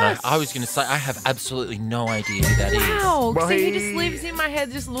 I was going to say, I have absolutely no idea who that is. Wow, well, he just lives in my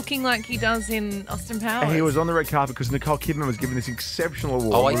head just looking like he does in Austin Powers. And he was on the red carpet because Nicole Kidman was given this exceptional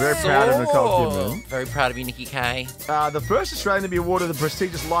award. Oh, We're very proud of Nicole Kidman. Very proud of you, Nikki K. The first Australian to be awarded the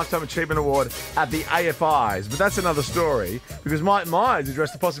prestigious Lifetime Achievement Award at the AFIs. But that's another story because Mike Myers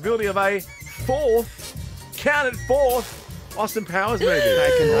addressed the possibility of a fourth Austin Powers movie.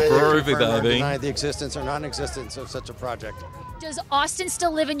 I can neither confirm nor deny the existence or non-existence of such a project. Does Austin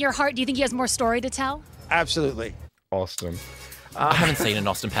still live in your heart? Do you think he has more story to tell? Absolutely. Austin. I haven't seen an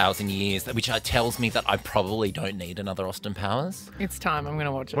Austin Powers in years, which tells me that I probably don't need another Austin Powers. It's time. I'm going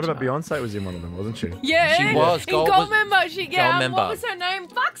to watch it. What about Beyonce was in one of them, wasn't she? Yeah. She was. Gold member. Gold member. What was her name?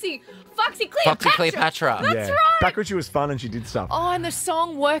 Foxy Cleopatra. That's right. Back when she was fun and she did stuff. Oh, and the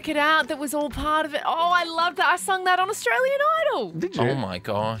song Work It Out, that was all part of it. Oh, I loved that. I sung that on Australian Idol. Did you? Oh, my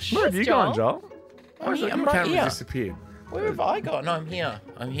gosh. Where have you gone, Joel? I'm right here. Disappeared. Where have I gone? No, I'm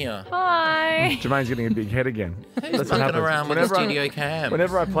here. Hi. Jermaine's getting a big head again. Who's looking around with the studio cam?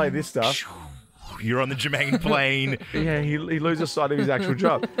 Whenever I play this stuff... You're on the Jermaine plane. Yeah, he loses sight of his actual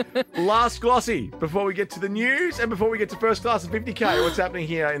job. Last glossy, before we get to the news and before we get to first class and 50K, what's happening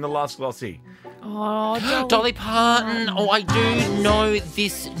here in the last glossy? Oh, Dolly Parton. Oh, I do know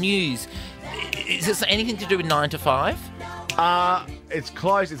this news. Is this anything to do with 9 to 5? It's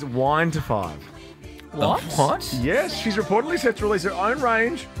close. It's wine to 5. What? Yes, she's reportedly set to release her own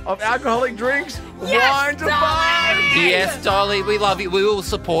range of alcoholic drinks. Yes, wine to 5. Yes, Dolly, we love you. We will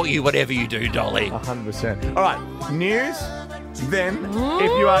support you, whatever you do, Dolly. 100%. All right, news. Then, if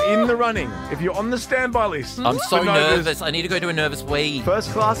you are in the running, if you're on the standby list, I'm so nervous. I need to go to a nervous wee. First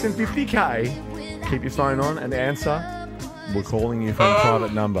class and 50K. Keep your phone on and answer. We're calling you from a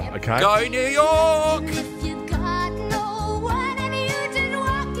private number. Okay. Go New York.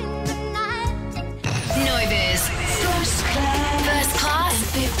 First class,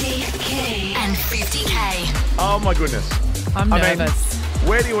 50K. And 50K. Oh my goodness. I'm nervous.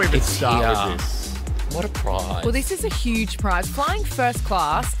 Where do you even start with this? What a prize. Well, this is a huge prize. Flying first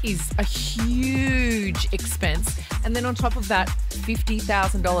class is a huge expense. And then on top of that,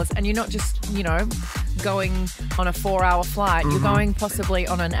 $50,000. And you're not just, going on a 4-hour flight. You're going possibly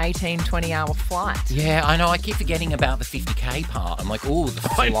on an 18, 20-hour flight. Yeah, I know. I keep forgetting about the 50K part. I'm like, oh, the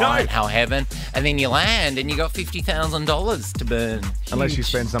I know. flight, how heaven. And then you land and you got $50,000 to burn. Unless you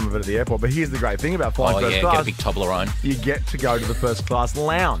spend some of it at the airport. But here's the great thing about flying first class. Get a big Toblerone. You get to go to the first class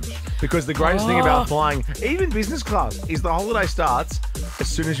lounge. Because the greatest thing about flying, even business class, is the holiday starts as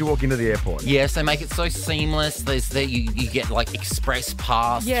soon as you walk into the airport. Yes, they make it so seamless. You get like express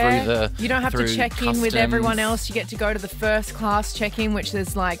pass through the. You don't have to through check in with customs. everyone else. You get to go to the first class check-in, which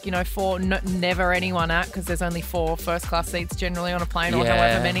there's like, never anyone at because there's only 4 first class seats generally on a plane or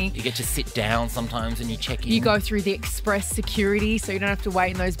however many. You get to sit down sometimes and you check in. You go through the express security, so you don't have to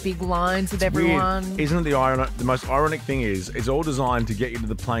wait in those big lines with everyone. Weird. Isn't it the most ironic thing is it's all designed to get you to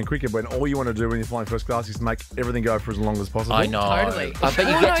the plane quicker when all you want to do when you're flying first class is make everything go for as long as possible. I know. Totally. But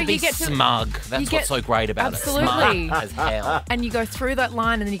you get to be smug. That's what's so great about absolutely. it. Smug as hell. And you go through that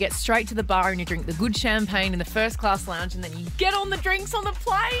line and then you get straight to the bar and you drink the good champagne in the first class lounge and then you get on the drinks on the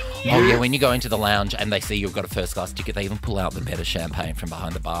plane. Yes. Oh, yeah, when you go into the lounge and they see you've got a first class ticket, they even pull out the better champagne from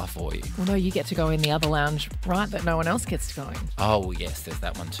behind the bar for you. Well, no, you get to go in the other lounge, right, that no one else gets to go in. Oh, yes, there's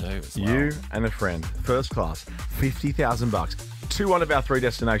that one too as well. You and a friend, first class, $50,000 to one of our 3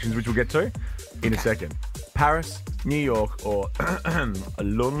 destinations, which we'll get to in a second. Paris, New York, or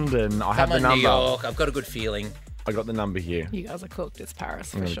London. I have the number. New York. I've got a good feeling. I got the number here. You guys are cooked. It's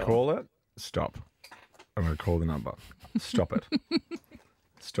Paris I'm for going sure. to call it. Stop. I'm going to call the number. Stop it.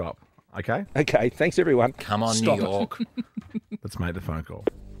 Stop. Okay? Okay, thanks everyone. Come on, Stop New York. Let's make the phone call.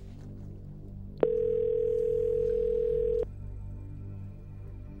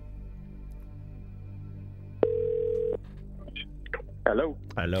 Hello.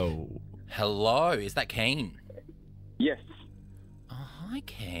 Hello. Hello, is that Keen? Yes. Oh, hi,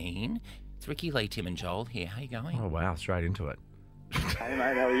 Keen. It's reeeeeal, Tim and Joel here. How you going? Oh, wow. Straight into it. Hey,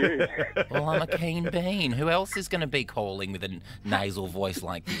 mate, how are you? Well, I'm a keen bean. Who else is going to be calling with a nasal voice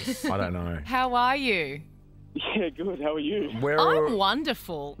like this? I don't know. How are you? Yeah, good. How are you? I'm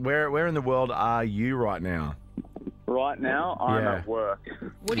wonderful. Where in the world are you right now? Right now, I'm at work.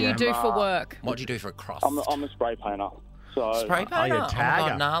 What do you do for work? What do you do for a crust? I'm a spray painter. So Spray painter? you're a Oh, my tagger.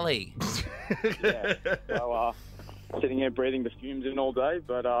 God, gnarly. yeah. So sitting here breathing the fumes in all day,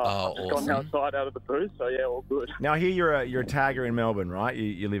 but I've just gotten outside out of the booth, so yeah, all good. Now, here you're a tagger in Melbourne, right?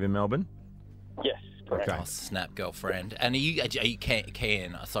 You live in Melbourne? Yes, correct. Okay. Oh, snap, girlfriend. And are you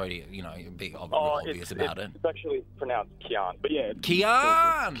Kian? Sorry to, be obvious about it. It's actually pronounced Kian, but yeah.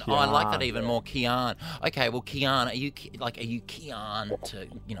 Kian! Oh, I like that even more, Kian. Okay, well, Kian, are you Kian to,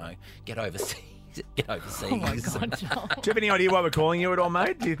 get overseas? Get overseas. Oh my God, Joel. Do you have any idea why we're calling you at all,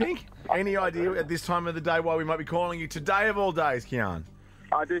 mate? Do you think? Any idea at this time of the day why we might be calling you today of all days, Kian?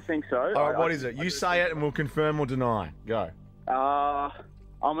 I do think so. All right, what is it? You say it and we'll confirm or deny. Go. I'm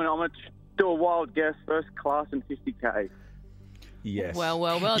gonna do a wild guess. First class and 50K. Yes. Well.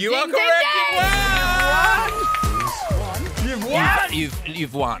 You ding, are ding, correct. ding! You've won.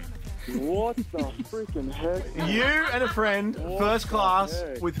 You've won. What the freaking heck? You and a friend, first class,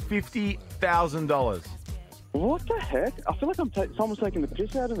 with $50,000. What the heck? I feel like someone's taking the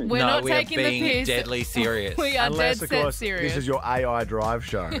piss out of me. We're not we are taking the being piss. deadly serious. We are Unless, dead of set course, serious. this is your AI drive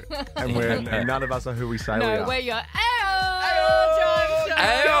show, and none of us are who we say we No, are. we're your drive show.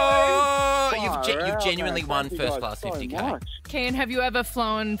 Ayo! You've genuinely won Thank you first guys class so 50K. much. Kian, have you ever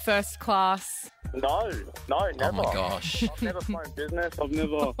flown first class? No, never. Oh my gosh. I've never flown business. I've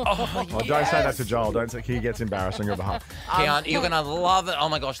never. Oh, don't say that to Joel. Don't say he gets embarrassed on your behalf. Kian, you're going to love it. Oh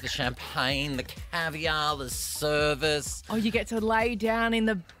my gosh, the champagne, the caviar, the service. Oh, you get to lay down in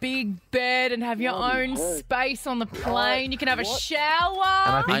the big bed and have your own space on the plane. You can have a shower.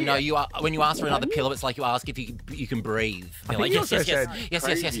 I know you are. When you ask for another pillow, it's like you ask if you can breathe. They're like,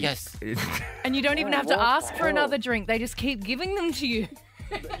 yes. And you don't even have to ask for another drink. They just keep giving them to you.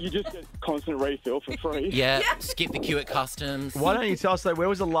 You just get constant refill for free. Yeah, skip the queue at customs. Why don't you tell us, though, where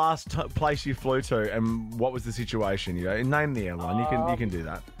was the last place you flew to and what was the situation? Name the airline. You can do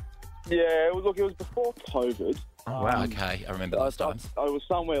that. Yeah, it was before COVID. Oh, wow. Okay, I remember those times. I was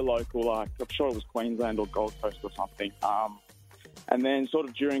somewhere local, like I'm sure it was Queensland or Gold Coast or something. And then sort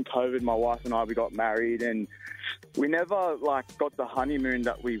of during COVID, my wife and I, we got married and we never got the honeymoon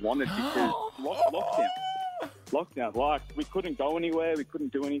that we wanted because lockdown. Like we couldn't go anywhere, we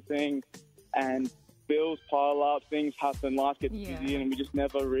couldn't do anything, and bills pile up, things happen, life gets busy, and we just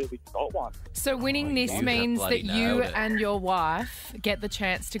never really got one. So winning this means that you and your wife get the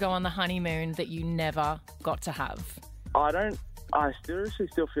chance to go on the honeymoon that you never got to have. I seriously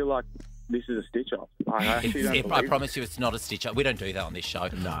still feel like this is a stitch-up. I actually don't I promise you it's not a stitch-up. We don't do that on this show.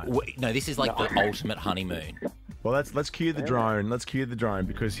 No. No, this is like the ultimate honeymoon. Well, let's cue the drone. Let's cue the drone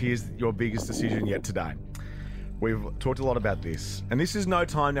because here's your biggest decision yet today. We've talked a lot about this, and this is no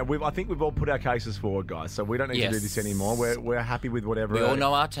time now. I think we've all put our cases forward, guys, so we don't need to do this anymore. We're happy with whatever. We all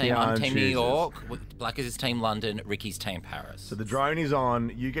know our team. I'm Team New chooses. York. Black is Team London. Ricky's Team Paris. So the drone is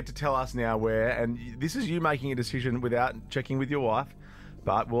on. You get to tell us now where, and this is you making a decision without checking with your wife,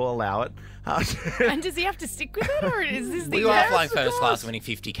 but we'll allow it. And does he have to stick with it, or is this the We are flying first class, winning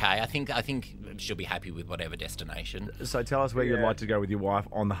 50K. I think she'll be happy with whatever destination. So tell us where you'd like to go with your wife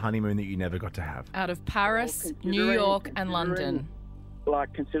on the honeymoon that you never got to have. Out of Paris, New York, and London.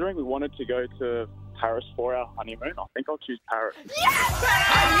 Like, considering we wanted to go to Paris for our honeymoon, I think I'll choose Paris.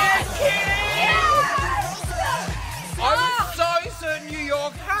 I'm so certain New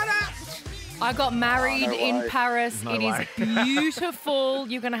York had it. I got married No in way. Paris. No It is way. beautiful.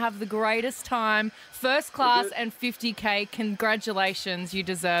 You're going to have the greatest time. First class and 50K. Congratulations. You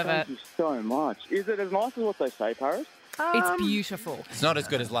deserve Thank it. you so much. Is it as nice as what they say, Paris? It's beautiful. It's not as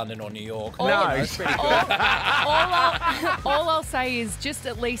good as London or New York. No, it's pretty good. All I'll say is just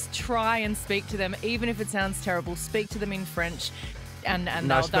at least try and speak to them, even if it sounds terrible. Speak to them in French, and No,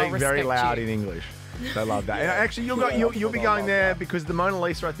 they'll speak respect very loud you. in English. They love that. And actually, you'll be going there because the Mona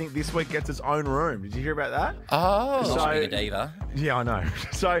Lisa, I think, this week gets its own room. Did you hear about that? Oh, So- being a diva. Yeah, I know.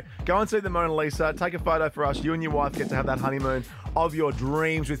 So go and see the Mona Lisa. Take a photo for us. You and your wife get to have that honeymoon of your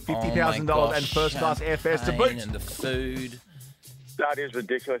dreams with $50,000 and first class airfares to champagne boot. and the food. That is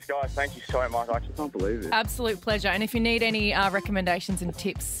ridiculous, guys. Thank you so much. I actually can't believe it. Absolute pleasure. And if you need any recommendations and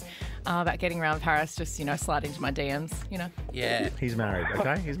tips about getting around Paris, just, slide into my DMs, Yeah. He's married,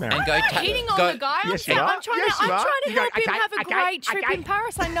 okay? He's married. And go Hitting on the guy. Yes, I'm you are. trying Yes, to, you I'm are. trying to You go, help him okay, have a okay, great trip okay. in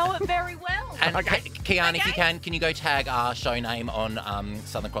Paris. I know it very well. And Kian, if you can you go tag our show name on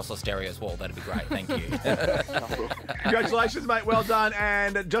Southern Cross Law Stereo's wall? That'd be great. Thank you. Congratulations, mate. Well done.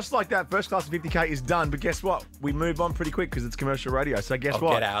 And just like that, first class 50K is done. But guess what? We move on pretty quick because it's commercial radio. So guess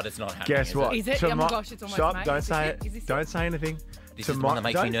what? Get out. It's not happening. Guess what? Is it? Oh my gosh, it's almost Stop. May. Don't Is say this it? Is it. this Don't say anything. This is the one that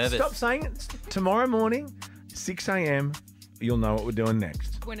makes me nervous. Stop saying it. Tomorrow morning, 6 a.m., you'll know what we're doing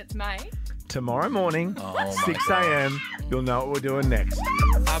next. When it's May. Tomorrow morning, Oh my 6 a.m., you'll know what we're doing next.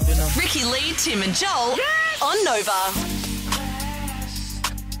 Ricky Lee, Tim and Joel on Nova.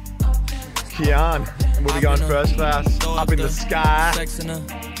 Kian will be going first class up in the sky.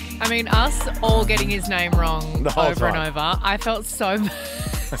 I mean, us all getting his name wrong The whole over and time. over. I felt so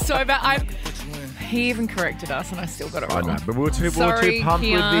so bad. He even corrected us, and I still got it I wrong. know, but we were too Sorry, pumped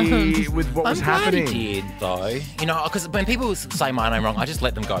Kian. with what was I'm glad happening. he did, though. Because when people say my name wrong, I just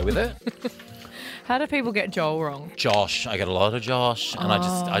let them go with it. How do people get Joel wrong? Josh. I get a lot of Josh, and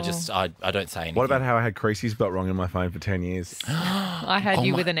I don't say anything. What about how I had Creasy spelt wrong in my phone for 10 years? I had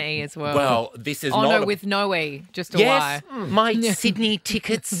you with an E as well. Well, this is oh, not... no, with no E, just a Yes, Y. my Sydney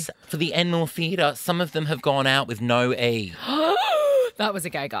tickets for the Enmore Theatre, some of them have gone out with no E. That was a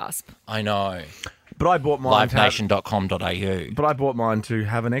gay gasp. I know. But I bought mine livenation.com.au. But I bought mine to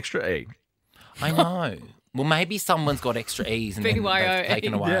have an extra E. I know. Well, maybe someone's got extra E's and then they've BYOE.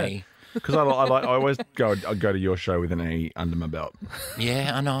 taken away. Because I always go to your show with an E under my belt.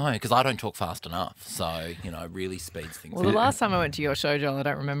 Yeah, I know, because I don't talk fast enough. So, it really speeds things Well, up. the last time I went to your show, Joel, I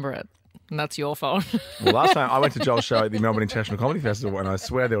don't remember it. And that's your fault. Well, last time I went to Joel's show at the Melbourne International Comedy Festival, and I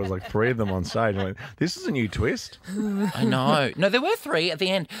swear there was like 3 of them on stage. I went, this is a new twist. I know. No, there were 3 at the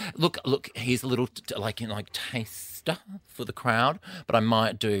end. Look, here's a little taster for the crowd, but I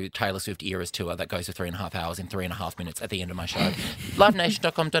might do Taylor Swift Eras Tour that goes for 3.5 hours in 3.5 minutes at the end of my show.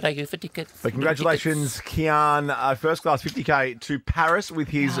 livenation.com.au for tickets. But congratulations, Kian. First class 50K to Paris with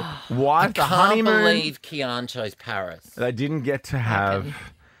his wife. The I can't honeymoon. believe Kian chose Paris. They didn't get to have...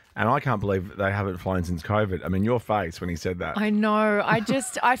 And I can't believe they haven't flown since COVID. I mean, your face when he said that. I know. I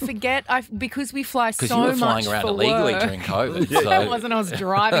forget. Because we fly so much Because you were flying around for illegally work. during COVID. Yeah. So. I wasn't. I was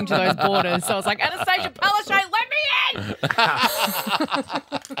driving to those borders. So I was like, Anastasia Palaszczuk, let me in!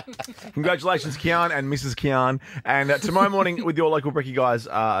 Congratulations, Kian and Mrs. Kian. And tomorrow morning with your local Brekkie guys,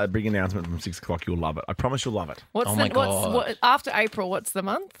 a big announcement from 6 o'clock. You'll love it. I promise you'll love it. After April, what's the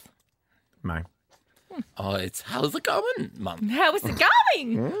month? May. Oh, it's how's it going, Mum? How is it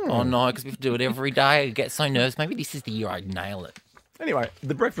going? Oh, no, because we have to do it every day. I get so nervous. Maybe this is the year I nail it. Anyway,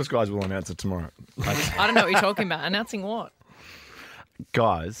 the breakfast guys will announce it tomorrow. I don't know what you're talking about. Announcing what?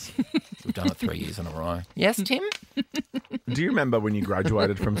 Guys. We've done it 3 years in a row. Yes, Tim? Do you remember when you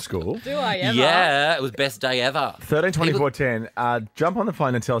graduated from school? Do I ever? Yeah, it was best day ever. 13, 24, 10. Jump on the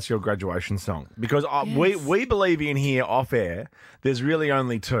phone and tell us your graduation song. Because we believe in here off air, there's really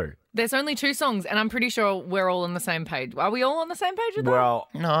only 2. There's only 2 songs, and I'm pretty sure we're all on the same page. Are we all on the same page with that? Well,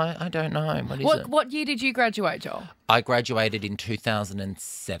 No, I don't know. What is it? What year did you graduate, Joel? I graduated in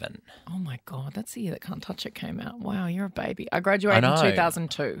 2007. Oh my God, that's the year that Can't Touch It came out. Wow, you're a baby. I graduated in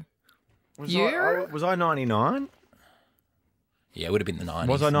 2002. Was I 99? Yeah, it would have been the 90s.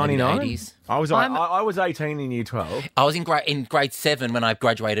 Was I maybe 99? the 80s. I was 18 in year 12. I was in grade 7 when I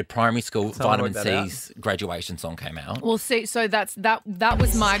graduated primary school. Someone Vitamin worked that C's graduation song came out. Well, see, so that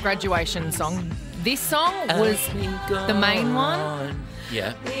was my graduation song. This song was the main one.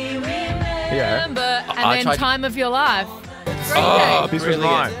 Yeah. Yeah. And then Time of Your Life. This was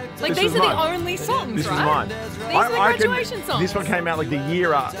mine. Like, This these was are mine. the only songs, This right? was mine. These are the graduation songs. This one came out like the year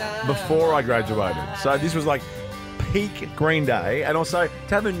before I graduated. So this was like peak Green Day. And also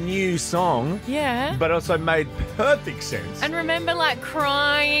to have a new song, Yeah. but also made perfect sense. And remember, like,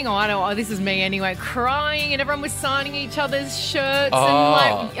 crying. Oh, this is me anyway. Crying, and everyone was signing each other's shirts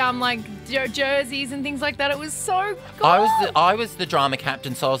and like jerseys and things like that. It was so good. I was the drama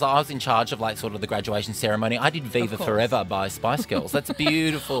captain, so I was in charge of like sort of the graduation ceremony. I did Viva Forever by Spice Girls. That's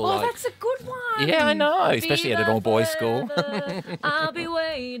beautiful. Oh, that's a good one. Yeah, I know, especially at an all-boys school. I'll be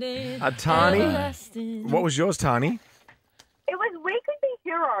waiting. Tani, what was yours, Tani? It was We Could Be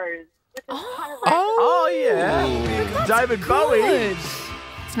Heroes. Yeah. David Bowie.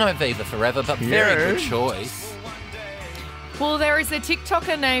 It's no Viva Forever, but very good choice. Well, there is a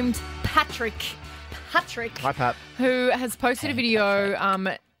TikToker named Patrick. Hi, Pat. Who has posted a video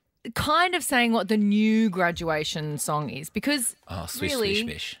kind of saying what the new graduation song is, because Swish, really, swish,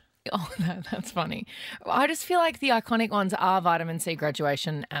 bish. Oh, that's funny. I just feel like the iconic ones are Vitamin C,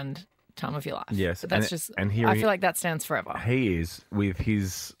 Graduation, and Time of Your Life. Yes, But that's I feel like that stands forever. He is with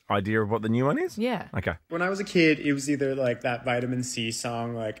his idea of what the new one is? Yeah. Okay. When I was a kid, it was either like that Vitamin C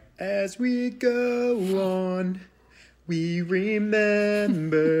song, like, as we go on, we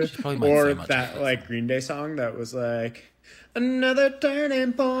remember. Or that like Green Day song that was like, another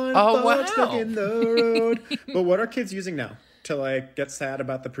turning point, folks, look in the road. But what are kids using now to like get sad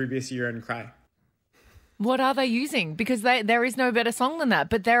about the previous year and cry? What are they using? Because there is no better song than that.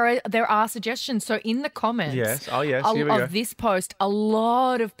 But there are suggestions. So in the comments Here we go. of this post, a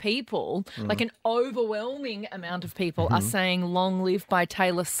lot of people, like an overwhelming amount of people, are saying Long Live by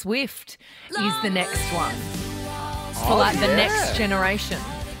Taylor Swift is the next one. For the next generation.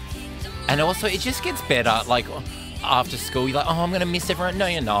 And also, it just gets better. Like, after school, you're like, oh, I'm going to miss everyone. No,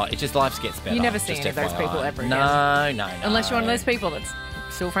 you're not. It just, life gets better. You never see just any of those FYI. people ever again. No. Unless you're one of those people that's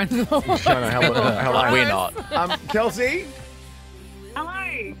still friends with all those How We're not. Kelsey,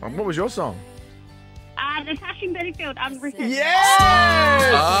 Hello. what was your song? Natasha Bedingfield, Unwritten.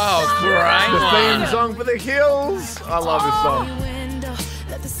 Yes! Oh, great The one. theme song for the Hills. I love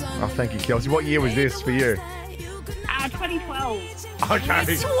this song. Oh, thank you, Kelsey. What year was this for you? 2012.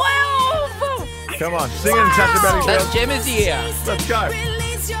 Okay. 12! Come on, sing it, Natasha Bedingfield. That's Gemma's year. Let's go.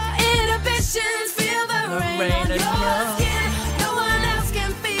 Release your inhibitions, feel the rain on your skin. No one else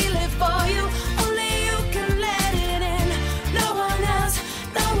can feel it for you. Only you can let it in. No one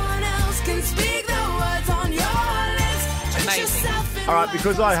else can speak the words on your lips. Amazing. All right,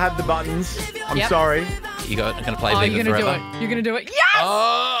 because I had the buttons, I'm sorry. You going to play Oh, Viva you're going to do Forever? it. You're going to do it. Yes!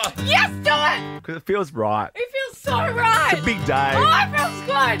 Oh! Yes, do it! Because it feels right. It feels so right. It's a big day. Oh, it feels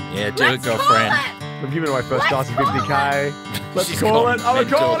good. Yeah, do Let's it, girlfriend. call it. We've given away first Let's class of 50K. Let's She's call gone it. Oh, we're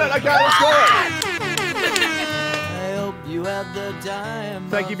mental. calling it. Okay, let's call it. I hope you had the time.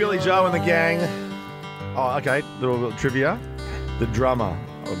 Thank you, Billy Joe and the gang. Oh, okay. Little trivia. The drummer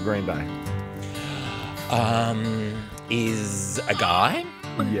of Green Day. Is a guy.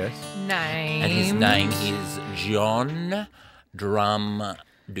 Yes. Name. And his name is John Drumdo.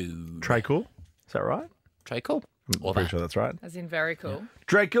 Trey Cool. Is that right? Trey Cool. I'm pretty sure that's right. As in very cool.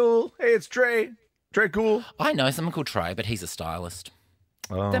 Trey Cool. Hey, it's Trey. Trey Cool. I know someone called Trey, but he's a stylist.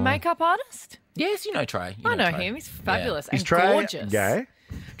 Oh. The makeup artist? Yes, you know Trey. I know Trey. him. He's fabulous Is and Trey gorgeous. gay?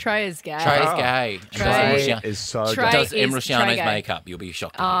 Trey is gay. Trey is gay. Trey is so Trey gay. Does is Emma Trey Luciano's gay. makeup. You'll be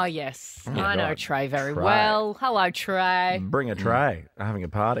shocked. Oh, yes. Oh, I know God. Trey very Trey. well. Hello, Trey. Bring a tray. Having a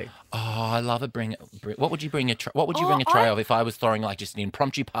party. Oh, I love it. What would you bring a tray? What would you bring a tray of if I was throwing like just an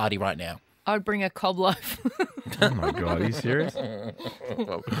impromptu party right now? I would bring a cob loaf. Oh my God, are you serious?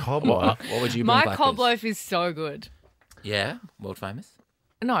 Cob loaf. What would you bring? My Blackers? cob loaf is so good. Yeah, world famous.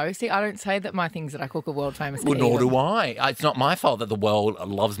 No, see, I don't say that my things that I cook are world famous. Well, nor either. do I. It's not my fault that the world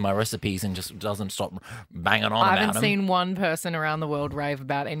loves my recipes and just doesn't stop banging on I about haven't them. seen one person around the world rave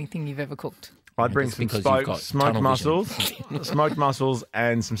about anything you've ever cooked. I'd bring Just some because you've got smoked tunnel mussels, smoked mussels,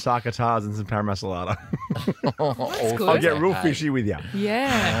 and some sarkatars and some paramasalata. good. I'll get real Okay. fishy with you.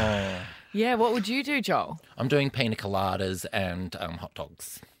 Yeah. Yeah, what would you do, Joel? I'm doing pina coladas and hot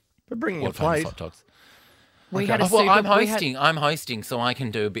dogs. But bringing a What famous plate. hot dogs? We Okay. had a Well, I'm Super- we hosting. I'm hosting, so I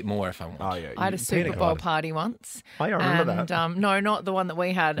can do a bit more if I want. Oh, yeah. I had a Super Bowl party once. Oh, yeah, I remember and, that. No, not the one that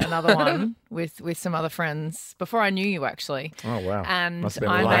we had. Another one with some other friends before I knew you, actually. Oh, wow. And Must have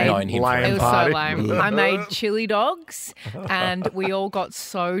been I a made lame it was party. so lame. I made chili dogs, and we all got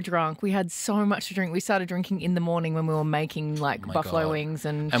so drunk. We had so much to drink. We started drinking in the morning when we were making like buffalo wings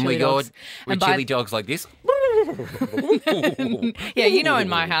and chili dogs. With chili dogs like this. Yeah, you know, in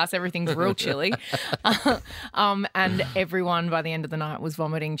my house, everything's real chilly. And everyone by the end of the night was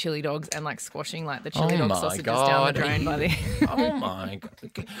vomiting chili dogs and like squashing like the chili dog sausages down the drain by the Oh my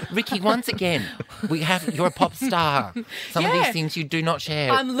God. Ricky, once again, you're a pop star. Some of these things you do not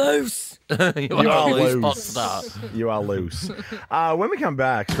share. I'm loose. you are a loose pop star. You are loose. When we come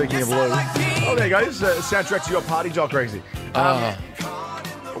back, speaking of loose, there you go. This is a soundtrack to your party, Jock Reezy.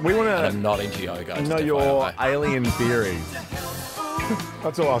 We want to. I'm not into yoga. Know your alien theories.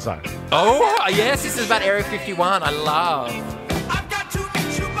 That's all I'll say. Oh, yes, this is about Area 51. I love.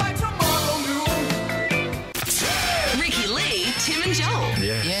 Ricky Lee, Tim and Joel.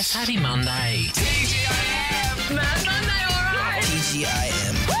 Yes, happy Monday. Mad Monday, all right.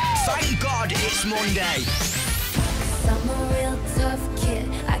 TGIM. Thank God it's Monday. I'm a real tough kid.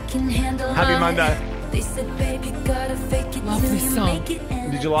 I can handle Happy all Monday. it. They said, baby, gotta fake it Love till this you song. make it.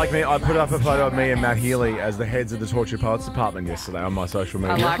 Did you like me? I put up a photo of me and Matt Healy as the heads of the Torture Poets department yesterday on my social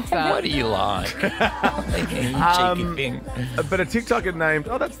media. I liked that. What do you like? Cheeky thing. But a TikTok had named,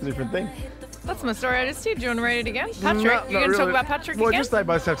 that's a different thing. That's my story I just did. Do you want to read it again? Patrick, No, you're not going to talk really. about Patrick Well, again? just they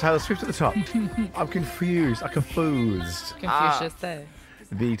both have Taylor Swift at the top. I'm confused. Confucius there.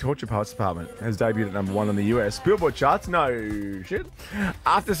 The Torture Poets department has debuted at number 1 on the US Billboard charts. No shit.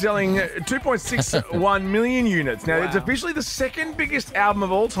 After selling 2.61 million units. Now, it's officially the second biggest album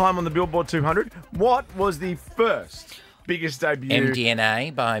of all time on the Billboard 200. What was the first biggest debut?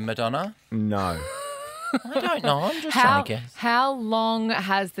 MDNA by Madonna? No. I don't know. I'm just trying to guess. How long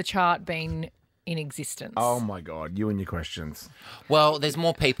has the chart been in existence? Oh, my God. You and your questions. Well, there's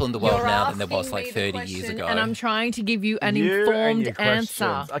more people in the world You're now than there asking was like me the 30 years question, ago. And I'm trying to give you an You and informed your answer.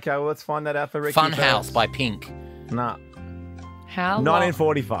 questions. Okay, well, let's find that out for Ricky. Funhouse by Pink. Nah. How long?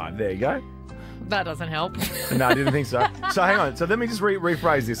 1945. There you go. That doesn't help. No, I didn't think so. So hang on. So let me just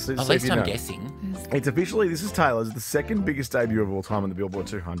rephrase this. At least I'm guessing. It's officially, this is Taylor's, the second biggest debut of all time on the Billboard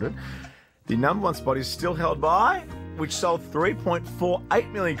 200. The number 1 spot is still held by, which sold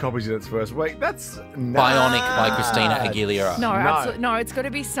 3.48 million copies in its first week. That's Bionic by Christina Aguilera. No, absolutely. No, it's got to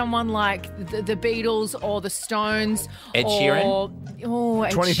be someone like the Beatles or the Stones. Ed Sheeran? Oh,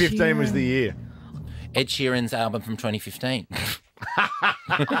 Ed 2015 Sheeran. was the year. Ed Sheeran's album from 2015.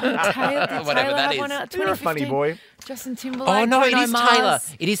 Whatever that is. You're a funny boy. Justin Timberlake. Oh, no, it Bruno is Mars. Taylor.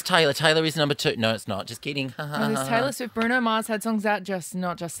 It is Taylor. Taylor is number 2. No, it's not. Just kidding. No, there's Taylor Swift. Bruno Mars had songs out, just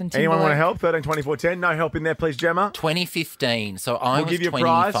not Justin Timberlake. Anyone want to help? 13, 24, 10. No help in there, please, Gemma. 2015. So I We'll was give you a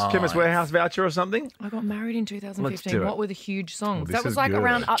 25. prize, Chemist Warehouse voucher or something. I got married in Let's 2015. do it. What were the huge songs? this That was is like good.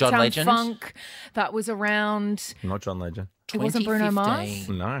 around John Uptown Legend? Funk. That was around. Not John Legend. It wasn't Bruno Mars.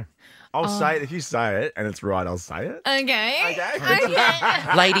 2015. No. I'll say it. If you say it and it's right, I'll say it. Okay.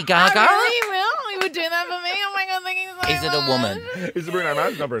 Lady Gaga? I really will. You would do that for me. Oh my god, thank you so Is it a woman? Is it Bruno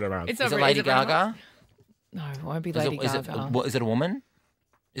Mars? Not Bruno Mars. It's Is a- it Lady is it Bruno Gaga? No, it won't be Is Lady it, is, Gaga. it, is it a woman?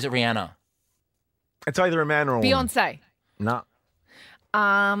 Is it Rihanna? It's either a man or a woman. Beyonce. No.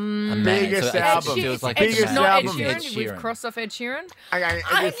 A man. Biggest So it album. feels like Biggest a man. Not Ed album. Sheeran. Ed We've Sheeran. crossed off Ed Sheeran. Okay,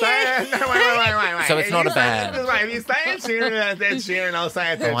 if you say it, no, wait. So it's not a band. If you say Ed Sheeran, it's Ed Sheeran, I'll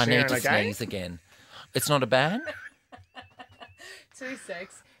say it's Ed Oh, I need Sheeran, to okay? sneeze again. It's not a band? 2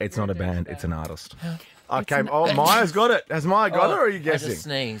 6. It's not a band, it's an artist. Okay, Maya's got it. Has Maya got it, or are you I guessing? just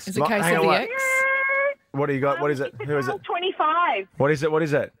sneezed. Is it Case hang of on, the wait. X? What do you got? What is it? Who is it? 25. What is it? What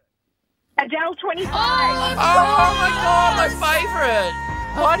is it? Adele 25. Oh my god, my favourite.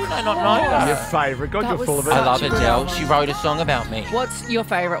 Why did I not know that? Your favourite. God, That you're was full of it. I love Such a good Adele. album. She wrote a song about me. What's your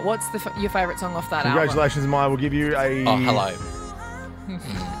favourite? What's your favourite song off that album? Congratulations, Maya. We'll give you a Oh, hello.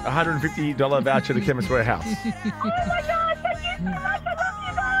 $150 voucher to Chemist Warehouse. Oh my God, thank you so much. I love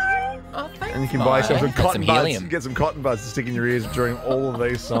you guys. Oh, thanks. And you can buy yourself some Got cotton some buds. helium. Get some cotton buds to stick in your ears during all of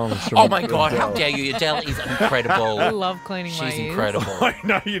these songs. from Oh my god, how Adele. dare you? Adele is incredible. I love cleaning my She's ears. incredible. I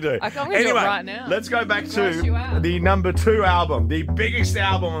know you do. I'm gonna do it Anyway, right now. let's go back Rush you to out. the number 2 album, the biggest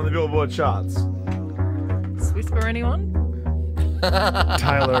album on the Billboard charts. Whisper anyone?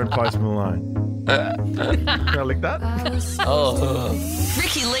 Taylor and Post Malone. Can I lick that? Oh.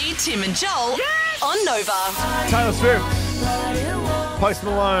 Ricky Lee, Tim and Joel on Nova. Taylor Swift, Post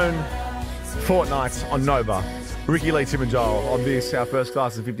Malone, Fortnight on Nova. Ricky Lee, Tim and Joel on this, our first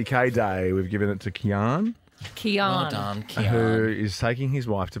class of 50K day. We've given it to Kian. Kian. Well done, Kian. Who is taking his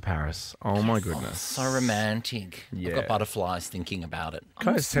wife to Paris. Oh, my goodness. So romantic. Yeah. I've got butterflies thinking about it. Can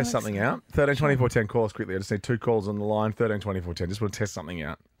I just test something out? 13 24 10, call us quickly. I just need 2 calls on the line. 13 24 10. Just want to test something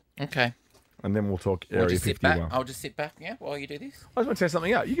out. Okay. And then we'll talk We'll Area just sit 51. back. I'll just sit back, yeah, while you do this. I just want to test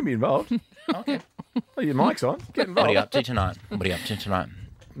something out. You can be involved. Okay. Oh, your mic's on. Get involved. What are you up to tonight? What are you up to tonight?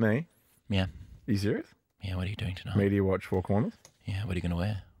 Me? Yeah. Are you serious? Yeah, what are you doing tonight? Media Watch 4 Corners. Yeah, what are you going to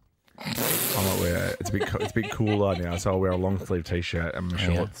wear? I might wear. It's a bit cooler now, so I'll wear a long sleeve t-shirt and my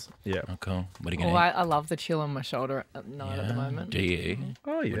shorts. Yeah. Oh, cool. What are you going Oh, to I love the chill on my shoulder at night at the moment. Do you?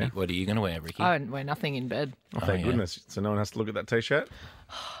 Oh, yeah. What are you going to wear, Ricky? I wear nothing in bed. Oh, thank goodness. So no one has to look at that t-shirt.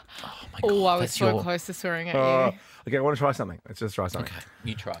 Oh, I was so close to swearing at you. Okay, I want to try something. Let's just try something. Okay,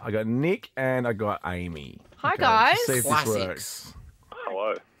 you try. I got Nick and I got Amy. Hi, Okay, guys. let's see if this Classics. works.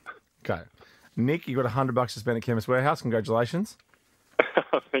 Hello. Okay. Nick, you got $100 to spend at Chemist Warehouse. Congratulations.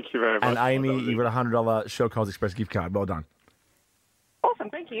 Thank you very much. And Amy, you got a $100 Shell Coles Express gift card. Well done. Awesome,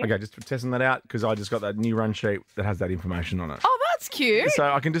 thank you. Okay, just testing that out because I just got that new run sheet that has that information on it. Oh, that's cute.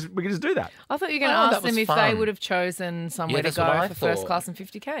 So we can just do that. I thought you were going to Oh, that ask them was if they fun. would have chosen somewhere Yeah, to that's what go I for first thought. class and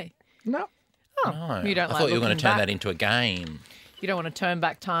 50k. No. Oh, No. you don't I like thought you were going looking to turn back? that into a game. You don't want to turn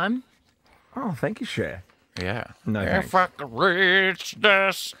back time? Oh, thank you, Cher. Yeah. No, If thanks. I could reach the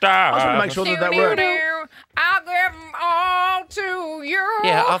I just want to make stars. sure that works. I'll give them all to you.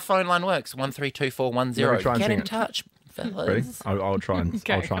 Yeah, our phone line works. 132410. Let me try and Get sing in it. touch, Ready? fellas. I'll try and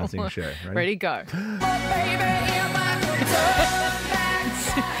Okay, I'll try and come sing on. Cher. Ready, go.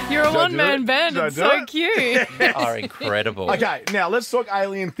 You're a Should I do one-man it? band. Should I It's do so it? cute. They are incredible. Okay, now let's talk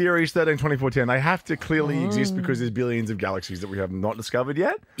alien theories 13, 24, 10. They have to clearly exist because there's billions of galaxies that we have not discovered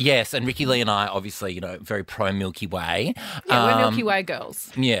yet. Yes, and Ricky Lee and I, obviously, very pro Milky Way. Yeah, we're Milky Way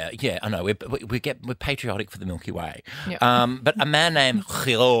girls. Yeah, I know. We're patriotic for the Milky Way. Yeah. But a man named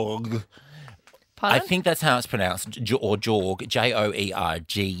Jeorgeeee, I Pardon? think that's how it's pronounced, or Jeorgeeee,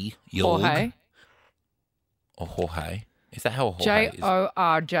 Joerg, Jorge. Or Jorge. Is that how Jorge is?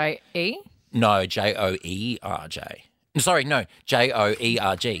 Jorje. No, Joerj. Sorry, no,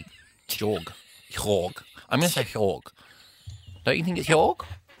 Joerg. Jorg. I'm going to say Jorg. Don't you think it's Jorg?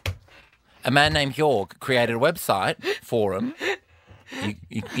 A man named Jorg created a website forum.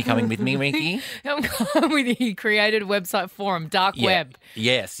 You coming with me, Ricky? I'm going with you. He created a website forum, dark web.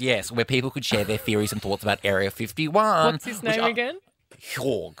 Yes, where people could share their theories and thoughts about Area 51. What's his name again?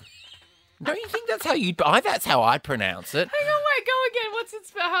 Jorg. Don't you think that's how that's how I pronounce it? Hang on, wait, go again. What's it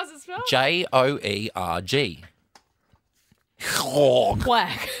spelled? How's it spelled? Joerg. Jorg.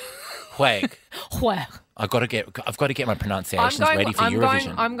 Whack. Whack. Whack. I've got to get my pronunciations ready for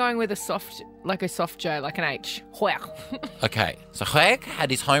Eurovision. I'm going with a soft J, like an H. Whack. Okay, so Whack had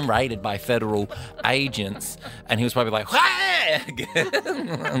his home raided by federal agents, and he was probably like, Whack!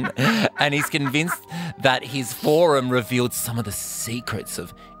 And he's convinced that his forum revealed some of the secrets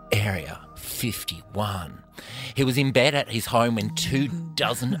of Area 51. He was in bed at his home when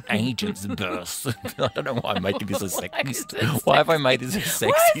 24 agents burst. I don't know why I'm making this a sexy. Why have I made this a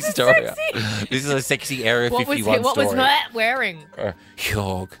sexy story? This is a sexy Area 51 What story. was that wearing?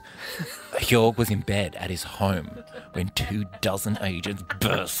 Jeorgeeee was in bed at his home when 24 agents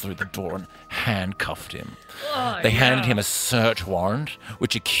burst through the door and handcuffed him. They handed him a search warrant,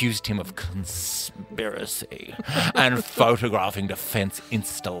 which accused him of conspiracy and photographing defense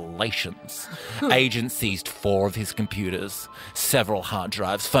installations. Agents seized 4 of his computers, several hard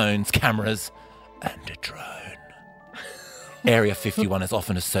drives, phones, cameras, and a drone. Area 51 is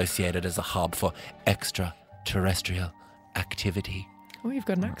often associated as a hub for extraterrestrial activity. Oh, you've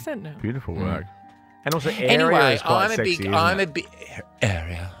got an accent now. Beautiful work. And also, area Anyway, is quite sexy.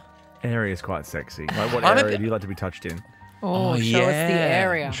 area. Area is quite sexy. Like, what I'm a area bit- do you like to be touched in? Oh, show us the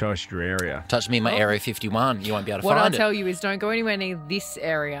area. Show us your area. Touch me in my Area 51. You won't be able to What I'll find it. tell you is don't go anywhere near this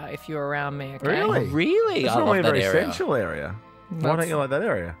area if you're around me, okay? Really? Really? It's I normally a love that very area. central area. Why That's- don't you like that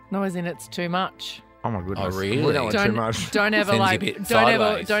area? No, as in it's too much. Oh my goodness. Oh, really? We don't like too much. Don't ever Sends you a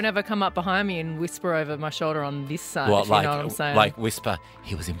bit don't ever come up behind me and whisper over my shoulder on this side. Well, if you know what I'm saying. like whisper,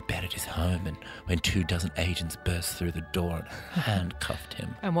 he was in bed at his home and when 24 agents burst through the door and handcuffed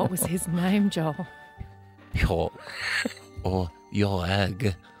him. And what was his name, Joel? Jorg, or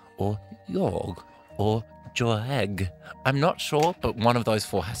Joerg, or Jorg, or Joerg. I'm not sure, but one of those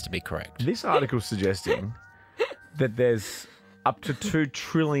 4 has to be correct. This article's suggesting that there's up to 2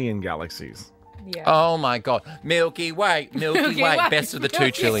 trillion galaxies. Yeah. Oh my God. Milky Way, Milky Way, best of the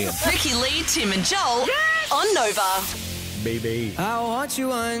 2 trillion. Ricky Lee, Tim and Joel on Nova. BB. I want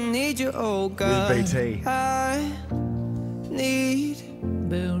you, I need you, oh God. With BT. I need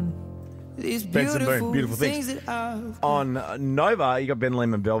Boone. Benson Boone, beautiful things. On Nova, you got Ben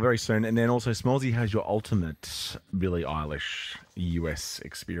Lehman Bell very soon, and then also Smallsy has your ultimate Billie Eilish US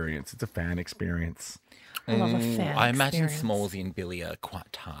experience. It's a fan experience. I love a fan I imagine experience. Smallsy and Billy are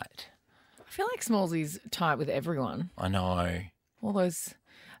quite tight. I feel like Smallsy's tight with everyone. I know. All those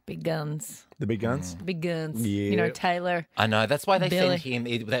big guns. The big guns? Big guns. Yeah. You know, Taylor. I know. That's why they Billy. send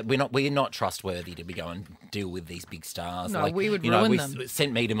him. That we're not trustworthy to be going deal with these big stars. No, we would ruin them.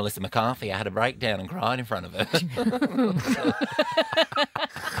 Sent me to Melissa McCarthy. I had a breakdown and cried in front of her.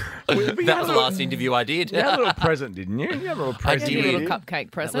 That was the last interview I did. You had a little present, didn't you? You had a little present. I did. A little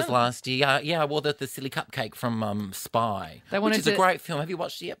cupcake present. That was last year. Yeah, I wore the silly cupcake from Spy, which is a great film. Have you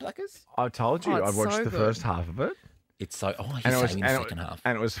watched it yet, Blackers? I told you. I've watched so the good. first half of it. It's so. Oh, you're saving the second half.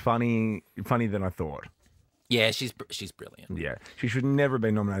 And it was funnier than I thought. Yeah, she's brilliant. Yeah. She should never have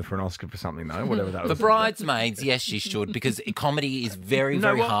been nominated for an Oscar for something, though, whatever that was. For Bridesmaids, yes, she should, because comedy is very,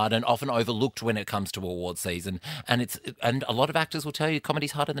 very hard and often overlooked when it comes to award season. And a lot of actors will tell you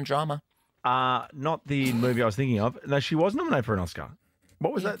comedy's harder than drama. Not the movie I was thinking of. No, she was nominated for an Oscar.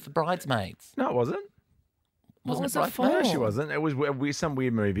 What was that? For Bridesmaids. No, it wasn't. Wasn't it it for? No, she wasn't. It was some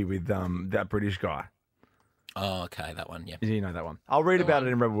weird movie with that British guy. Oh, okay, that one, yeah. You know that one. I'll read about it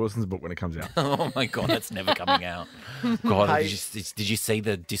in Rebel Wilson's book when it comes out. Oh, my God, that's never coming out. God, hey, did you see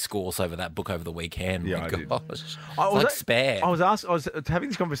the discourse over that book over the weekend? Yeah, my I did. gosh. I was Spare. I was having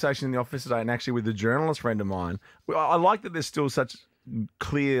this conversation in the office today, and actually with a journalist friend of mine. I like that there's still such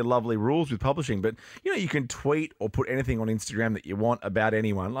clear, lovely rules with publishing, but you can tweet or put anything on Instagram that you want about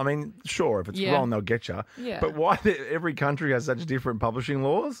anyone. I mean, sure, if it's wrong, they'll get you. Yeah. But why every country has such different publishing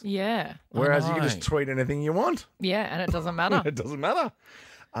laws? Yeah. Whereas you can just tweet anything you want. Yeah, and it doesn't matter. It doesn't matter.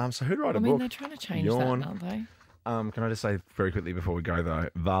 So who'd write a book? I mean, they're trying to change that, aren't they? Can I just say very quickly before we go, though,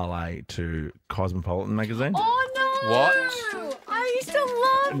 valet to Cosmopolitan magazine. Oh, no! What? I used to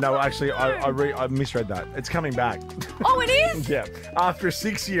love No, actually, I misread that. It's coming back. Oh, it is? Yeah. After a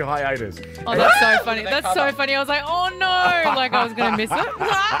 6-year hiatus. Oh, that's so funny. That's so funny. I was like, oh, no. Like, I was going to miss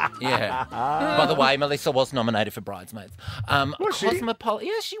it. Yeah. By the way, Melissa was nominated for Bridesmaids. Was she?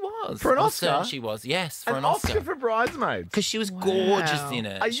 Yeah, she was. For an I'm Oscar? certain she was. Yes, for an Oscar for Bridesmaids? Because she was gorgeous in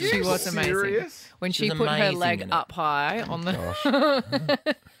it. Are you She was amazing. serious? When She she was put her amazing leg in it. up high on the...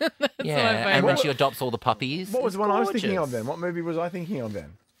 Yeah, my and when favourite. she adopts all the puppies. What was it's the one I was thinking of gorgeous. then? What movie was I thinking of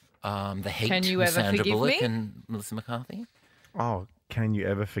then? The Heat Can You with Ever Sandra Forgive Bullock Me? and Melissa McCarthy. Oh, Can You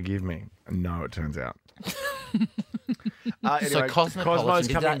Ever Forgive Me? No, it turns out. Anyway, So Cosmopolitan, Cosmo's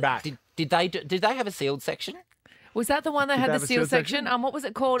did coming that- back. Did they have a sealed section? Was that the one that Did had they the have a seal seal section? section? What was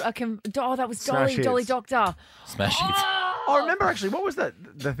it called? Oh, that was Smash Dolly Hits. Doctor. Smash Hits. Oh, I remember actually. What was that?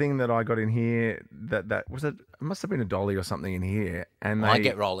 The thing that I got in here. That was it. It must have been a dolly or something in here. And I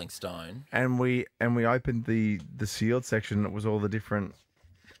get Rolling Stone. And we opened the sealed section. It was all the different.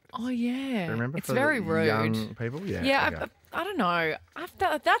 Oh, yeah. Remember? It's for very the rude. Young people. Yeah. Yeah, okay. I don't know.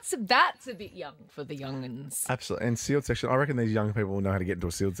 That's a bit young for the youngins. Absolutely. And sealed section. I reckon these young people will know how to get into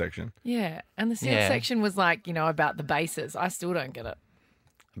a sealed section. Yeah, and the sealed section was like, about the bases. I still don't get it.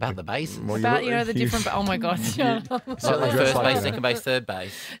 About the bases. Well, About, the different... Oh, my God. Like first base, second base, third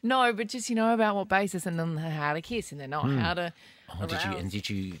base. No, but just, about what bases and then how to kiss and then how to... Oh, did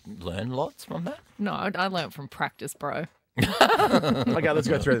you learn lots from that? No, I learned from practice, bro. Okay, let's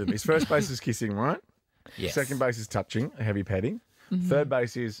go through them. His first base is kissing, right? Yes. Second base is touching, heavy petting. Mm-hmm. Third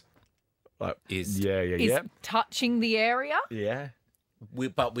base is Touching the area. Yeah.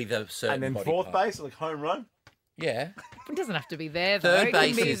 But with a certain And then body fourth part. base, like home run. Yeah. It doesn't have to be there, though.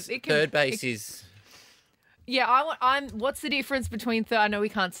 Third base is... Yeah, I'm. What's the difference between third? I know we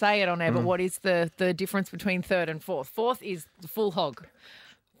can't say it on air, but what is the difference between third and fourth? Fourth is the full hog.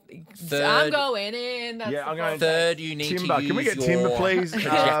 Third, I'm going in. That's I'm going third, you need Timber. to use Can we get your... Timber, please? It's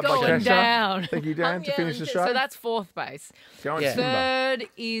by going Kesha? down. Thank you, Dan, to finish the show. So that's fourth base. Going Yeah. Timber. Third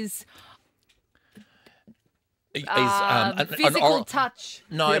is physical oral... touch.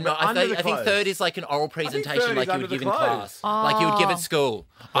 No, Yeah, no. but under the I think clothes. third is like an oral presentation, third like is you under would the give in clothes. class, like you would give at school.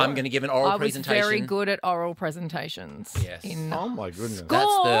 I'm going to give an oral I was presentation. very good at oral presentations. Yes. In Oh, my goodness. school.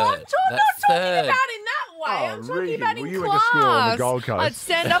 That's third. I'm That's not talking third. about in that way. I'm talking Regan, about in well, you class. went to school on the Gold Coast. I'd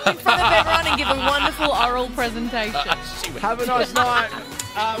stand up in front of everyone and give a wonderful oral presentation. Have a nice night.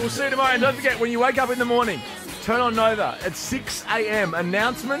 We'll see you tomorrow. And don't forget, when you wake up in the morning, turn on Nova at 6 a.m.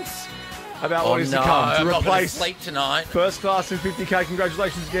 Announcements about what is to come to I'm not gonna replace sleep tonight. First Class and 50K.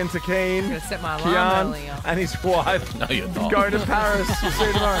 Congratulations again to Keen, I'm going to set my alarm Kian, earlier. and his wife No, you're not. going to Paris. We'll see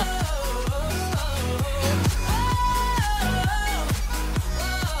you tomorrow.